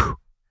 Yeah,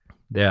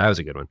 that was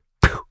a good one.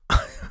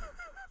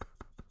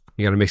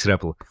 You got to mix it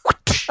up a little.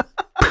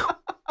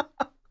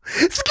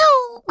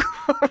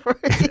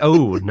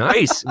 Oh,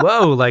 nice.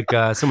 Whoa, like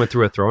someone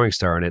threw a throwing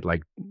star and it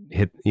like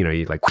hit, you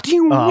like.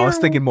 I was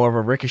thinking more of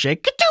a ricochet.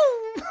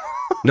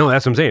 No,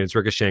 that's what I'm saying. It's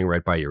ricocheting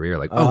right by your ear.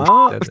 Like,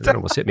 that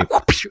almost hit me.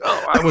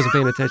 Oh, I wasn't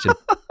paying attention.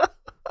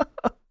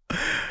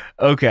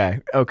 Okay.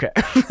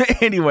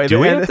 Anyway, do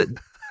we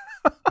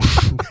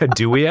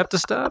have to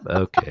stop?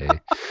 Okay.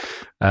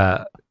 Okay.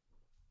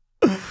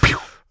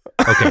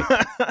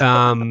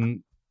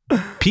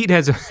 Pete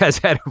has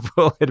had a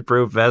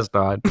bulletproof vest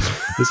on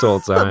this whole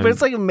time, but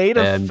it's like made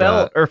of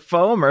felt or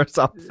foam or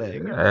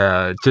something.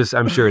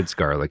 I'm sure it's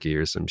garlicky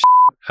or some shit.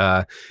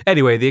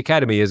 Anyway, the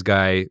Academy is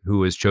guy who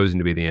was chosen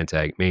to be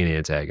the main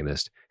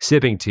antagonist,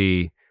 sipping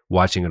tea,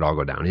 watching it all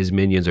go down. His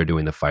minions are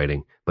doing the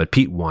fighting, but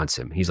Pete wants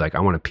him. He's like, I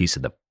want a piece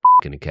of the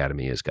fucking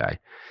Academy is guy.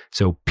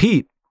 So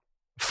Pete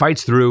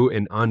fights through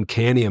an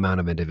uncanny amount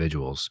of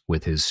individuals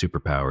with his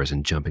superpowers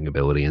and jumping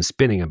ability and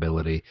spinning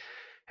ability.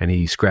 And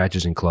he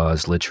scratches and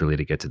claws literally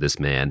to get to this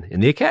man.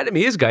 And the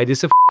Academy is guy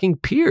just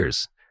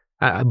peers.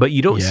 But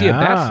you don't see a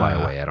bat fly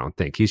away, I don't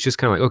think. He's just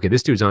kind of like, okay,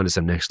 this dude's on to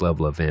some next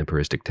level of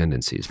vampiristic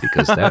tendencies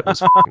because that was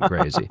fucking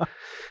crazy.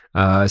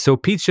 So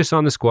Pete's just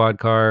on the squad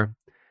car.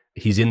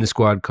 He's in the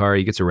squad car.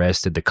 He gets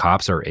arrested. The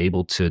cops are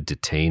able to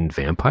detain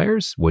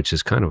vampires, which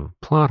is kind of a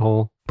plot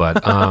hole.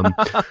 But,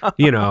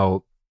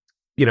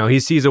 he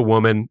sees a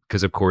woman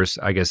because, of course,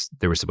 I guess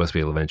there was supposed to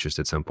be a love interest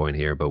at some point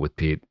here. But with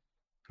Pete,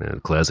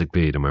 classic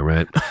Pete, am I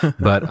right?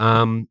 But,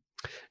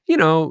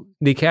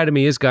 the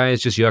Academy guy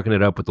is just yucking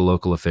it up with the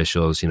local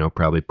officials,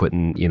 probably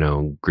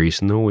putting,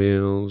 grease in the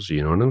wheels.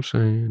 You know what I'm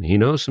saying? He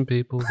knows some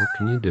people. What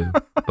can you do?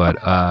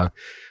 But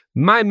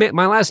my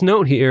last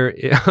note here,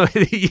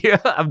 yeah,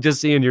 I'm just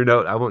seeing your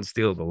note. I won't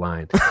steal the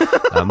line.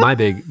 My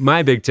big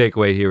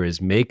takeaway here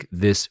is make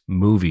this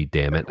movie,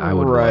 damn it. I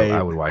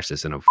would watch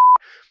this in a,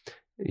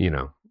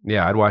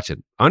 I'd watch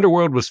it.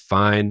 Underworld was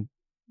fine.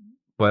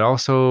 But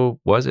also,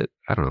 was it?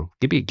 I don't know.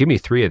 Give me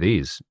 3 of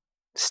these.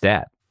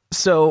 Stat.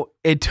 So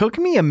it took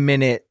me a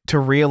minute to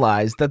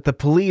realize that the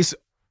police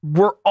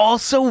were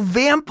also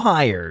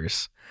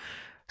vampires.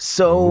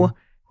 So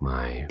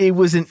it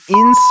was an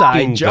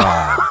inside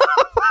job.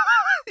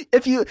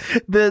 If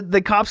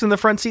the cops in the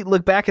front seat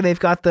look back and they've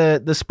got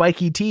the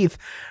spiky teeth,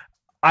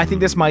 I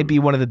think this might be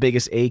one of the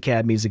biggest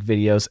ACAB music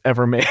videos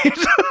ever made.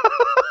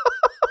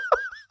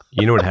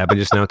 You know what happened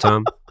just now,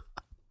 Tom?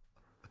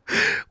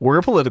 We're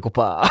a political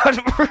pod.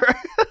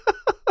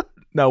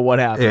 No, what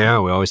happened? Yeah,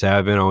 we always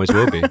have been, always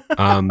will be.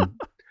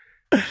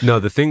 No,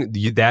 the thing,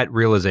 that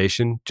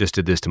realization just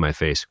did this to my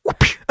face.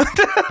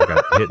 I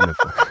got hit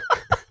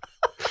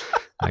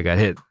I got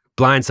hit.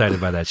 Blindsided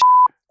by that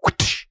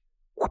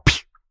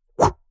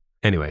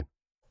Anyway.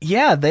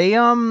 Yeah, they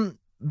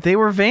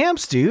were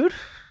vamps, dude.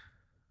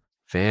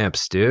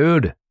 Vamps,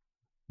 dude.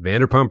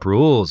 Vanderpump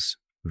Rules.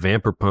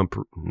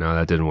 Vampirpump. No,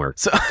 that didn't work.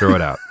 So, throw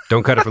it out.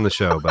 Don't cut it from the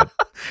show. But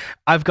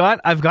I've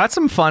got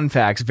some fun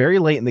facts. Very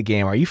late in the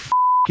game. Are you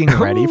fucking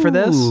ready for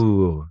this?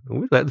 Ooh,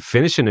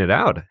 finishing it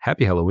out.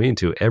 Happy Halloween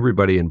to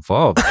everybody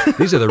involved.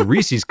 These are the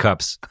Reese's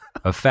cups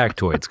of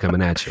factoids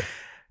coming at you.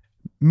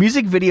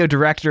 Music video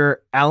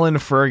director Alan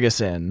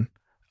Furgeson,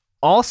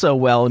 also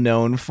well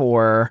known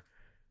for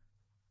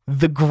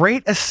The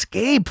Great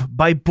Escape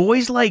by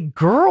Boys Like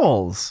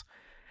Girls.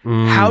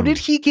 How did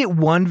he get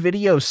one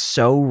video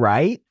so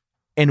right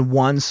and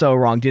one so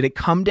wrong? Did it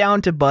come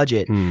down to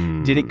budget?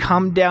 Did it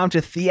come down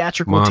to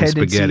theatrical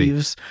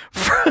tendencies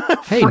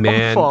from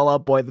Fall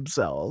Out Boy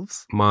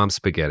themselves? Mom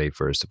spaghetti,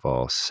 first of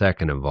all.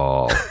 Second of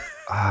all,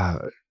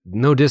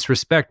 no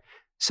disrespect.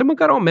 Someone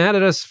got all mad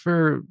at us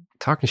for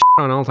talking shit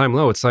on All Time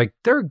Low. It's like,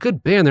 they're a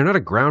good band. They're not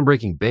a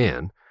groundbreaking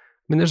band.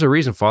 I mean, there's a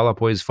reason Fall Out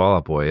Boy is Fall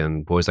Out Boy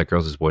and Boys Like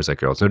Girls is Boys Like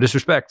Girls. No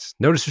disrespect.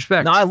 No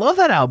disrespect. No, I love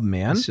that album,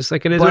 man. It's just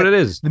like it is what it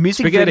is. The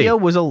music video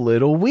was a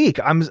little weak.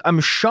 I'm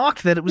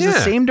shocked that it was the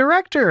same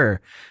director.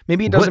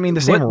 Maybe it doesn't mean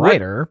the same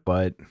writer,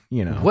 but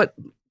you know. What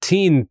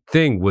teen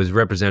thing was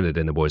represented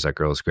in the Boys Like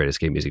Girls Great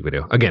Escape music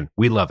video? Again,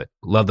 we love it.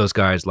 Love those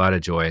guys. A lot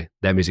of joy.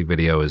 That music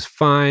video is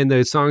fine.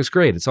 The song's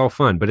great. It's all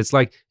fun. But it's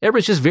like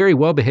everybody's just very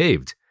well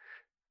behaved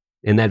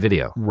in that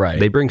video. Right.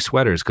 They bring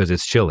sweaters because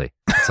it's chilly.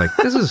 It's like,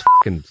 this is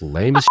fucking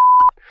lame as shit.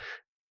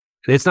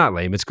 It's not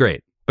lame. It's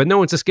great. But no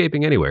one's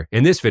escaping anywhere.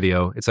 In this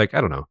video, it's like,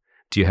 I don't know.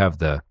 Do you have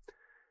the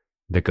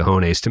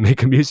cojones to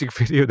make a music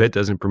video that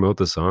doesn't promote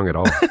the song at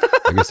all?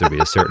 I guess there'd be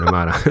a certain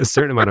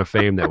amount of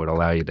fame that would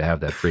allow you to have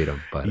that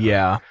freedom. But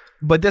yeah.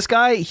 But this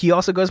guy, he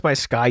also goes by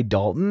Sky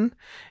Dalton.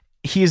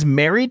 He's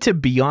married to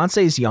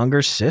Beyonce's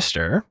younger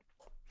sister.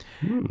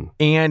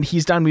 And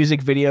he's done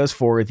music videos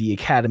for The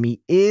Academy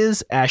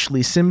Is,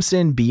 Ashley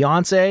Simpson,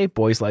 Beyonce,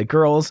 Boys Like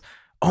Girls.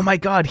 Oh my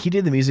God, he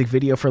did the music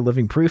video for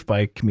Living Proof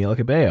by Camila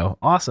Cabello.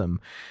 Awesome.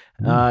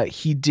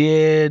 He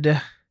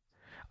did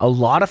a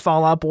lot of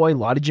Fall Out Boy, a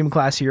lot of Gym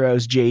Class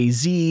Heroes,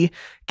 Jay-Z,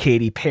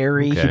 Katy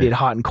Perry. Okay. He did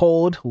Hot and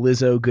Cold,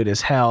 Lizzo, Good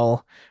as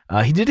Hell.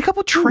 He did a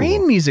couple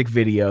Train music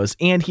videos,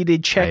 and he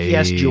did Check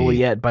Yes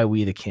Juliet by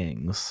We the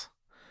Kings.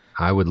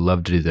 I would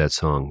love to do that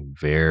song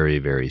very,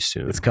 very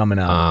soon. It's coming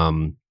up.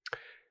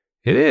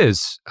 It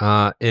is.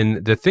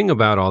 And the thing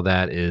about all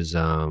that is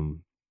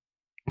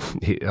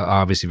he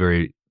obviously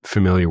very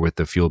familiar with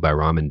the Fueled by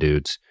Ramen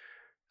dudes.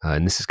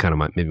 And this is kind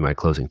of maybe my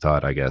closing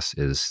thought, I guess,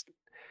 is,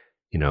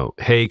 you know,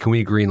 hey, can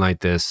we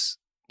greenlight this?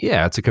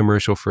 Yeah, it's a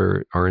commercial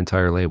for our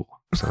entire label.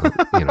 So,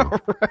 you know,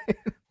 right.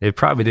 It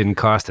probably didn't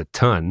cost a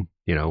ton.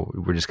 You know,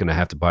 we're just going to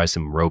have to buy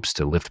some ropes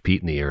to lift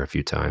Pete in the air a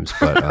few times,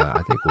 but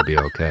I think we'll be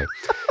okay.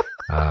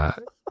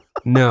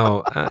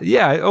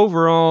 Yeah,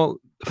 overall,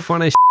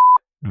 fun as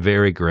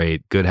very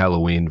great. Good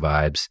Halloween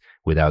vibes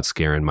without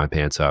scaring my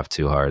pants off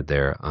too hard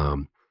there.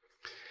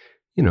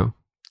 You know,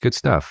 good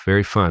stuff.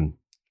 Very fun.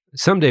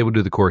 Someday we'll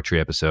do the Cork Tree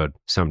episode.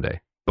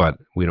 Someday. But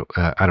we don't.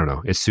 I don't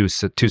know. It's too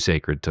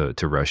sacred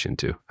to rush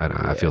into.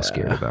 I feel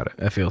scared about it.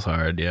 That feels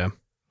hard. Yeah.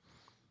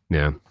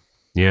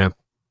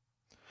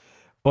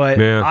 But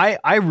yeah.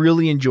 I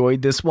really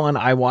enjoyed this one.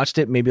 I watched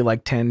it maybe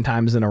like 10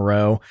 times in a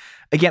row.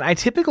 Again, I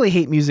typically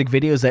hate music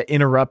videos that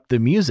interrupt the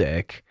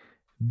music,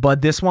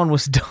 but this one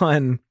was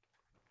done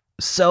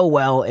so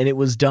well, and it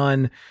was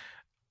done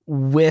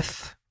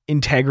with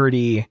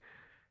integrity,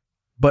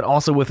 but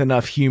also with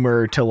enough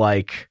humor to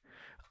like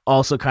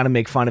also kind of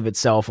make fun of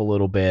itself a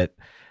little bit.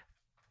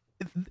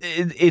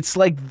 It's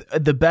like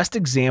the best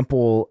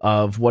example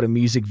of what a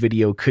music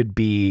video could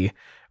be,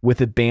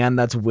 with a band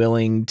that's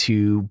willing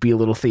to be a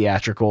little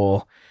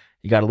theatrical.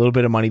 You got a little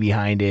bit of money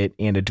behind it,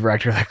 and a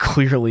director that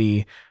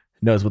clearly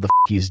knows what the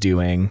he's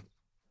doing.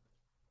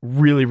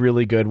 Really,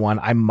 really good one.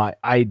 I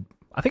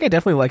think I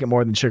definitely like it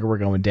more than Sugar We're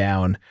Going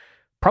Down.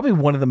 Probably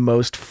one of the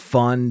most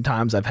fun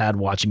times I've had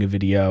watching a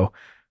video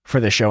for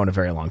the show in a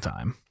very long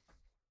time.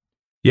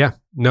 Yeah,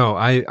 no,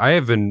 I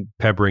have been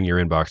peppering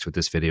your inbox with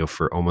this video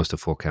for almost a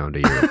full calendar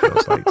year, it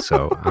feels like.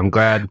 So I'm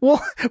glad.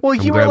 Well,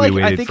 you were like,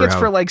 I think it's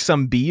for like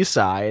some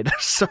B-side.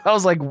 So I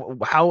was like,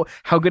 how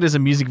good is a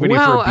music video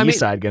for a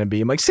B-side going to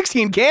be? I'm like,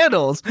 16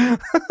 Candles.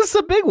 That's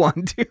a big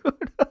one, dude.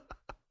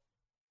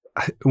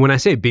 When I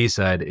say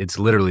B-side, it's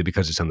literally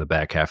because it's on the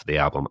back half of the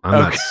album.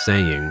 I'm not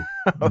saying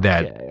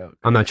that. Okay.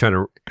 I'm not trying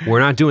to. We're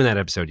not doing that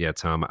episode yet,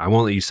 Tom. I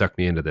won't let you suck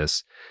me into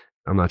this.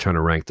 I'm not trying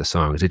to rank the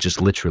songs. It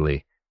just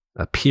literally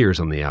appears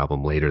on the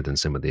album later than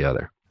some of the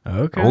other.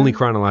 Okay. Only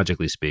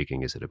chronologically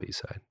speaking is it a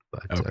B-side.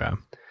 But okay.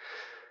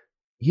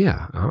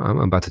 Yeah, I'm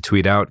about to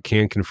tweet out,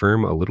 can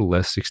confirm a little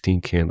less 16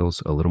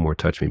 Candles, a little more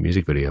Touch Me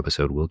music video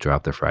episode will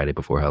drop the Friday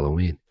before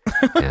Halloween.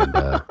 And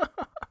a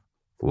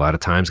lot of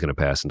time's going to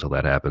pass until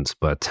that happens,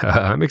 but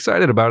I'm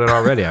excited about it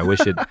already.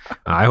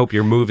 I hope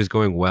your move is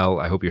going well.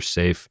 I hope you're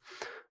safe.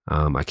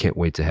 I can't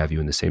wait to have you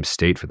in the same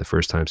state for the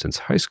first time since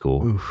high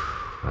school.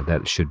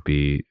 That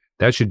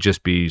should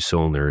just be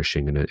soul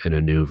nourishing in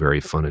a new, very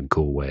fun and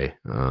cool way.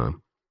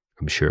 I'm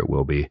sure it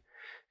will be.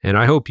 And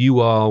I hope you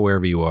all,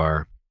 wherever you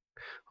are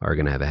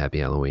going to have a happy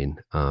Halloween.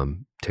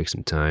 Take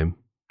some time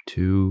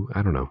to,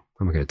 I don't know,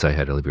 I'm not going to tell you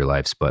how to live your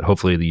lives, but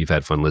hopefully you've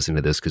had fun listening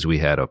to this, because we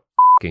had a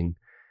fucking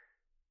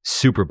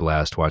super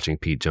blast watching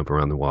Pete jump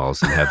around the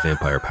walls and have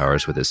vampire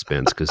powers with his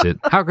spins, because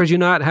how could you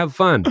not have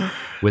fun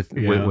with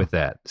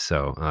that?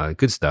 So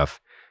good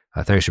stuff.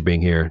 Thanks for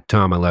being here.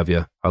 Tom, I love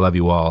you. I love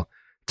you all.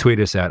 Tweet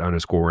us at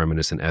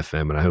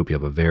 _reminiscent_FM, and I hope you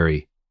have a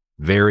very,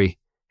 very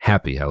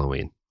happy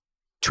Halloween.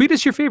 Tweet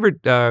us your favorite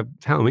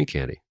Halloween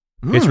candy.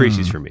 It's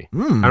Reese's for me. I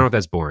don't know if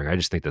that's boring. I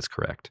just think that's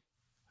correct.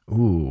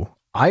 Ooh,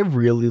 I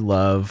really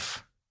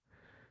love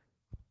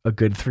a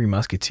good Three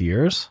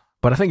Musketeers,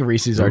 but I think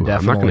Reese's are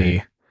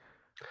definitely...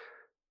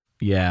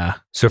 Yeah.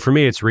 So for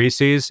me, it's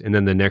Reese's, and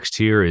then the next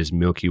tier is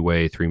Milky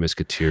Way, Three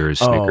Musketeers,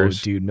 Snickers.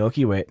 Oh, dude,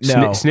 Milky Way.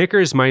 No.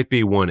 Snickers might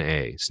be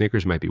 1A.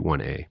 Snickers might be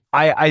 1A.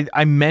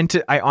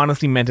 I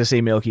honestly meant to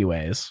say Milky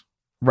Ways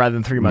rather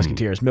than Three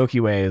Musketeers.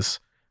 Milky Ways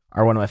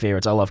are one of my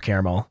favorites. I love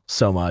caramel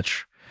so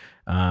much.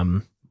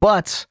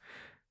 But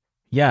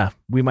yeah,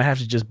 we might have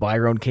to just buy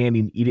our own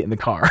candy and eat it in the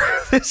car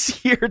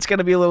this year. It's going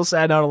to be a little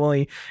sad, not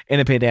only in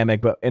a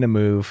pandemic, but in a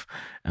move.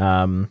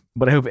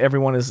 But I hope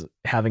everyone is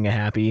having a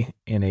happy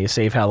and a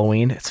safe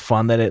Halloween. It's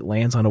fun that it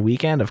lands on a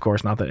weekend. Of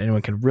course, not that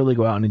anyone can really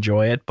go out and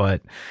enjoy it,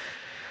 but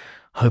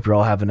I hope you're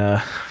all having a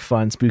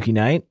fun, spooky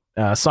night.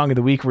 Song of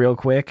the week real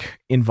quick,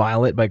 In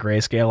Violet by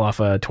Grayscale off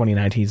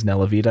 2019's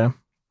Nella Vita.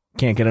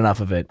 Can't get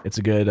enough of it. It's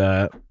a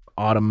good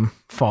autumn,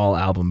 fall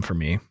album for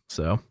me.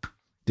 So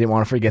didn't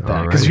want to forget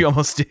that, because we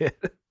almost did.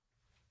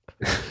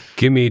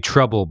 Give me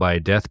Trouble by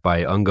Death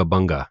by Unga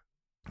Bunga.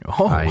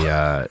 Oh.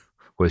 I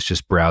was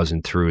just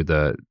browsing through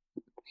the,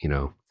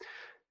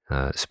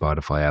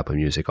 Spotify, Apple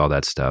Music, all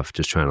that stuff,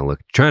 just trying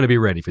to be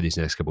ready for these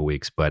next couple of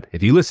weeks. But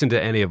if you listen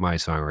to any of my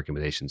song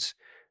recommendations,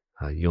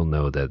 you'll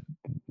know that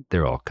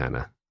they're all kind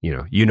of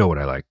you know what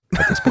I like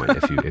at this point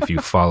if you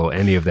follow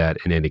any of that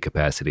in any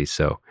capacity.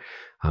 So,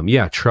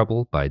 yeah,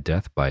 Trouble by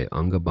Death by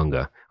Unga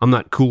Bunga. I'm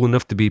not cool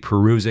enough to be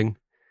perusing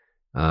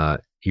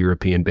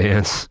European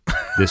bands.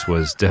 This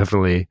was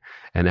definitely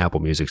an Apple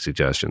Music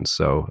suggestion,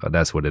 so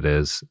that's what it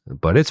is.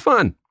 But it's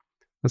fun.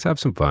 Let's have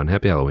some fun.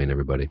 Happy Halloween,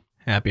 everybody.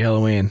 Happy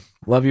Halloween.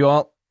 Love you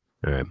all.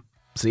 All right.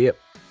 See ya.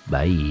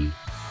 Bye.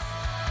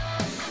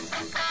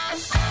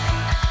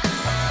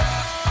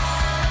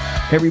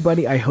 Hey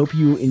everybody, I hope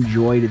you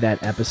enjoyed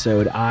that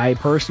episode. I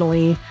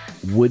personally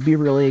would be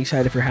really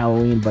excited for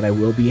Halloween, but I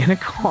will be in a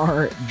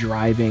car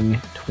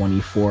driving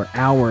 24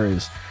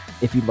 hours.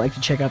 If you'd like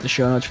to check out the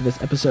show notes for this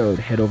episode,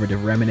 head over to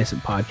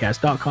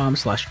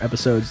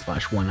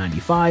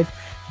reminiscentpodcast.com/episodes/195.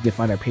 You can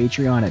find our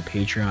Patreon at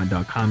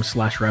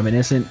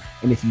patreon.com/reminiscent.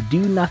 And if you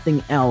do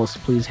nothing else,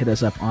 please hit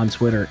us up on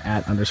Twitter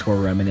at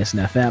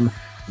 _reminiscentfm.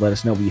 Let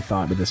us know what you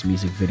thought of this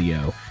music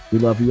video. We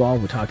love you all.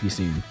 We'll talk to you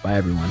soon. Bye,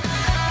 everyone.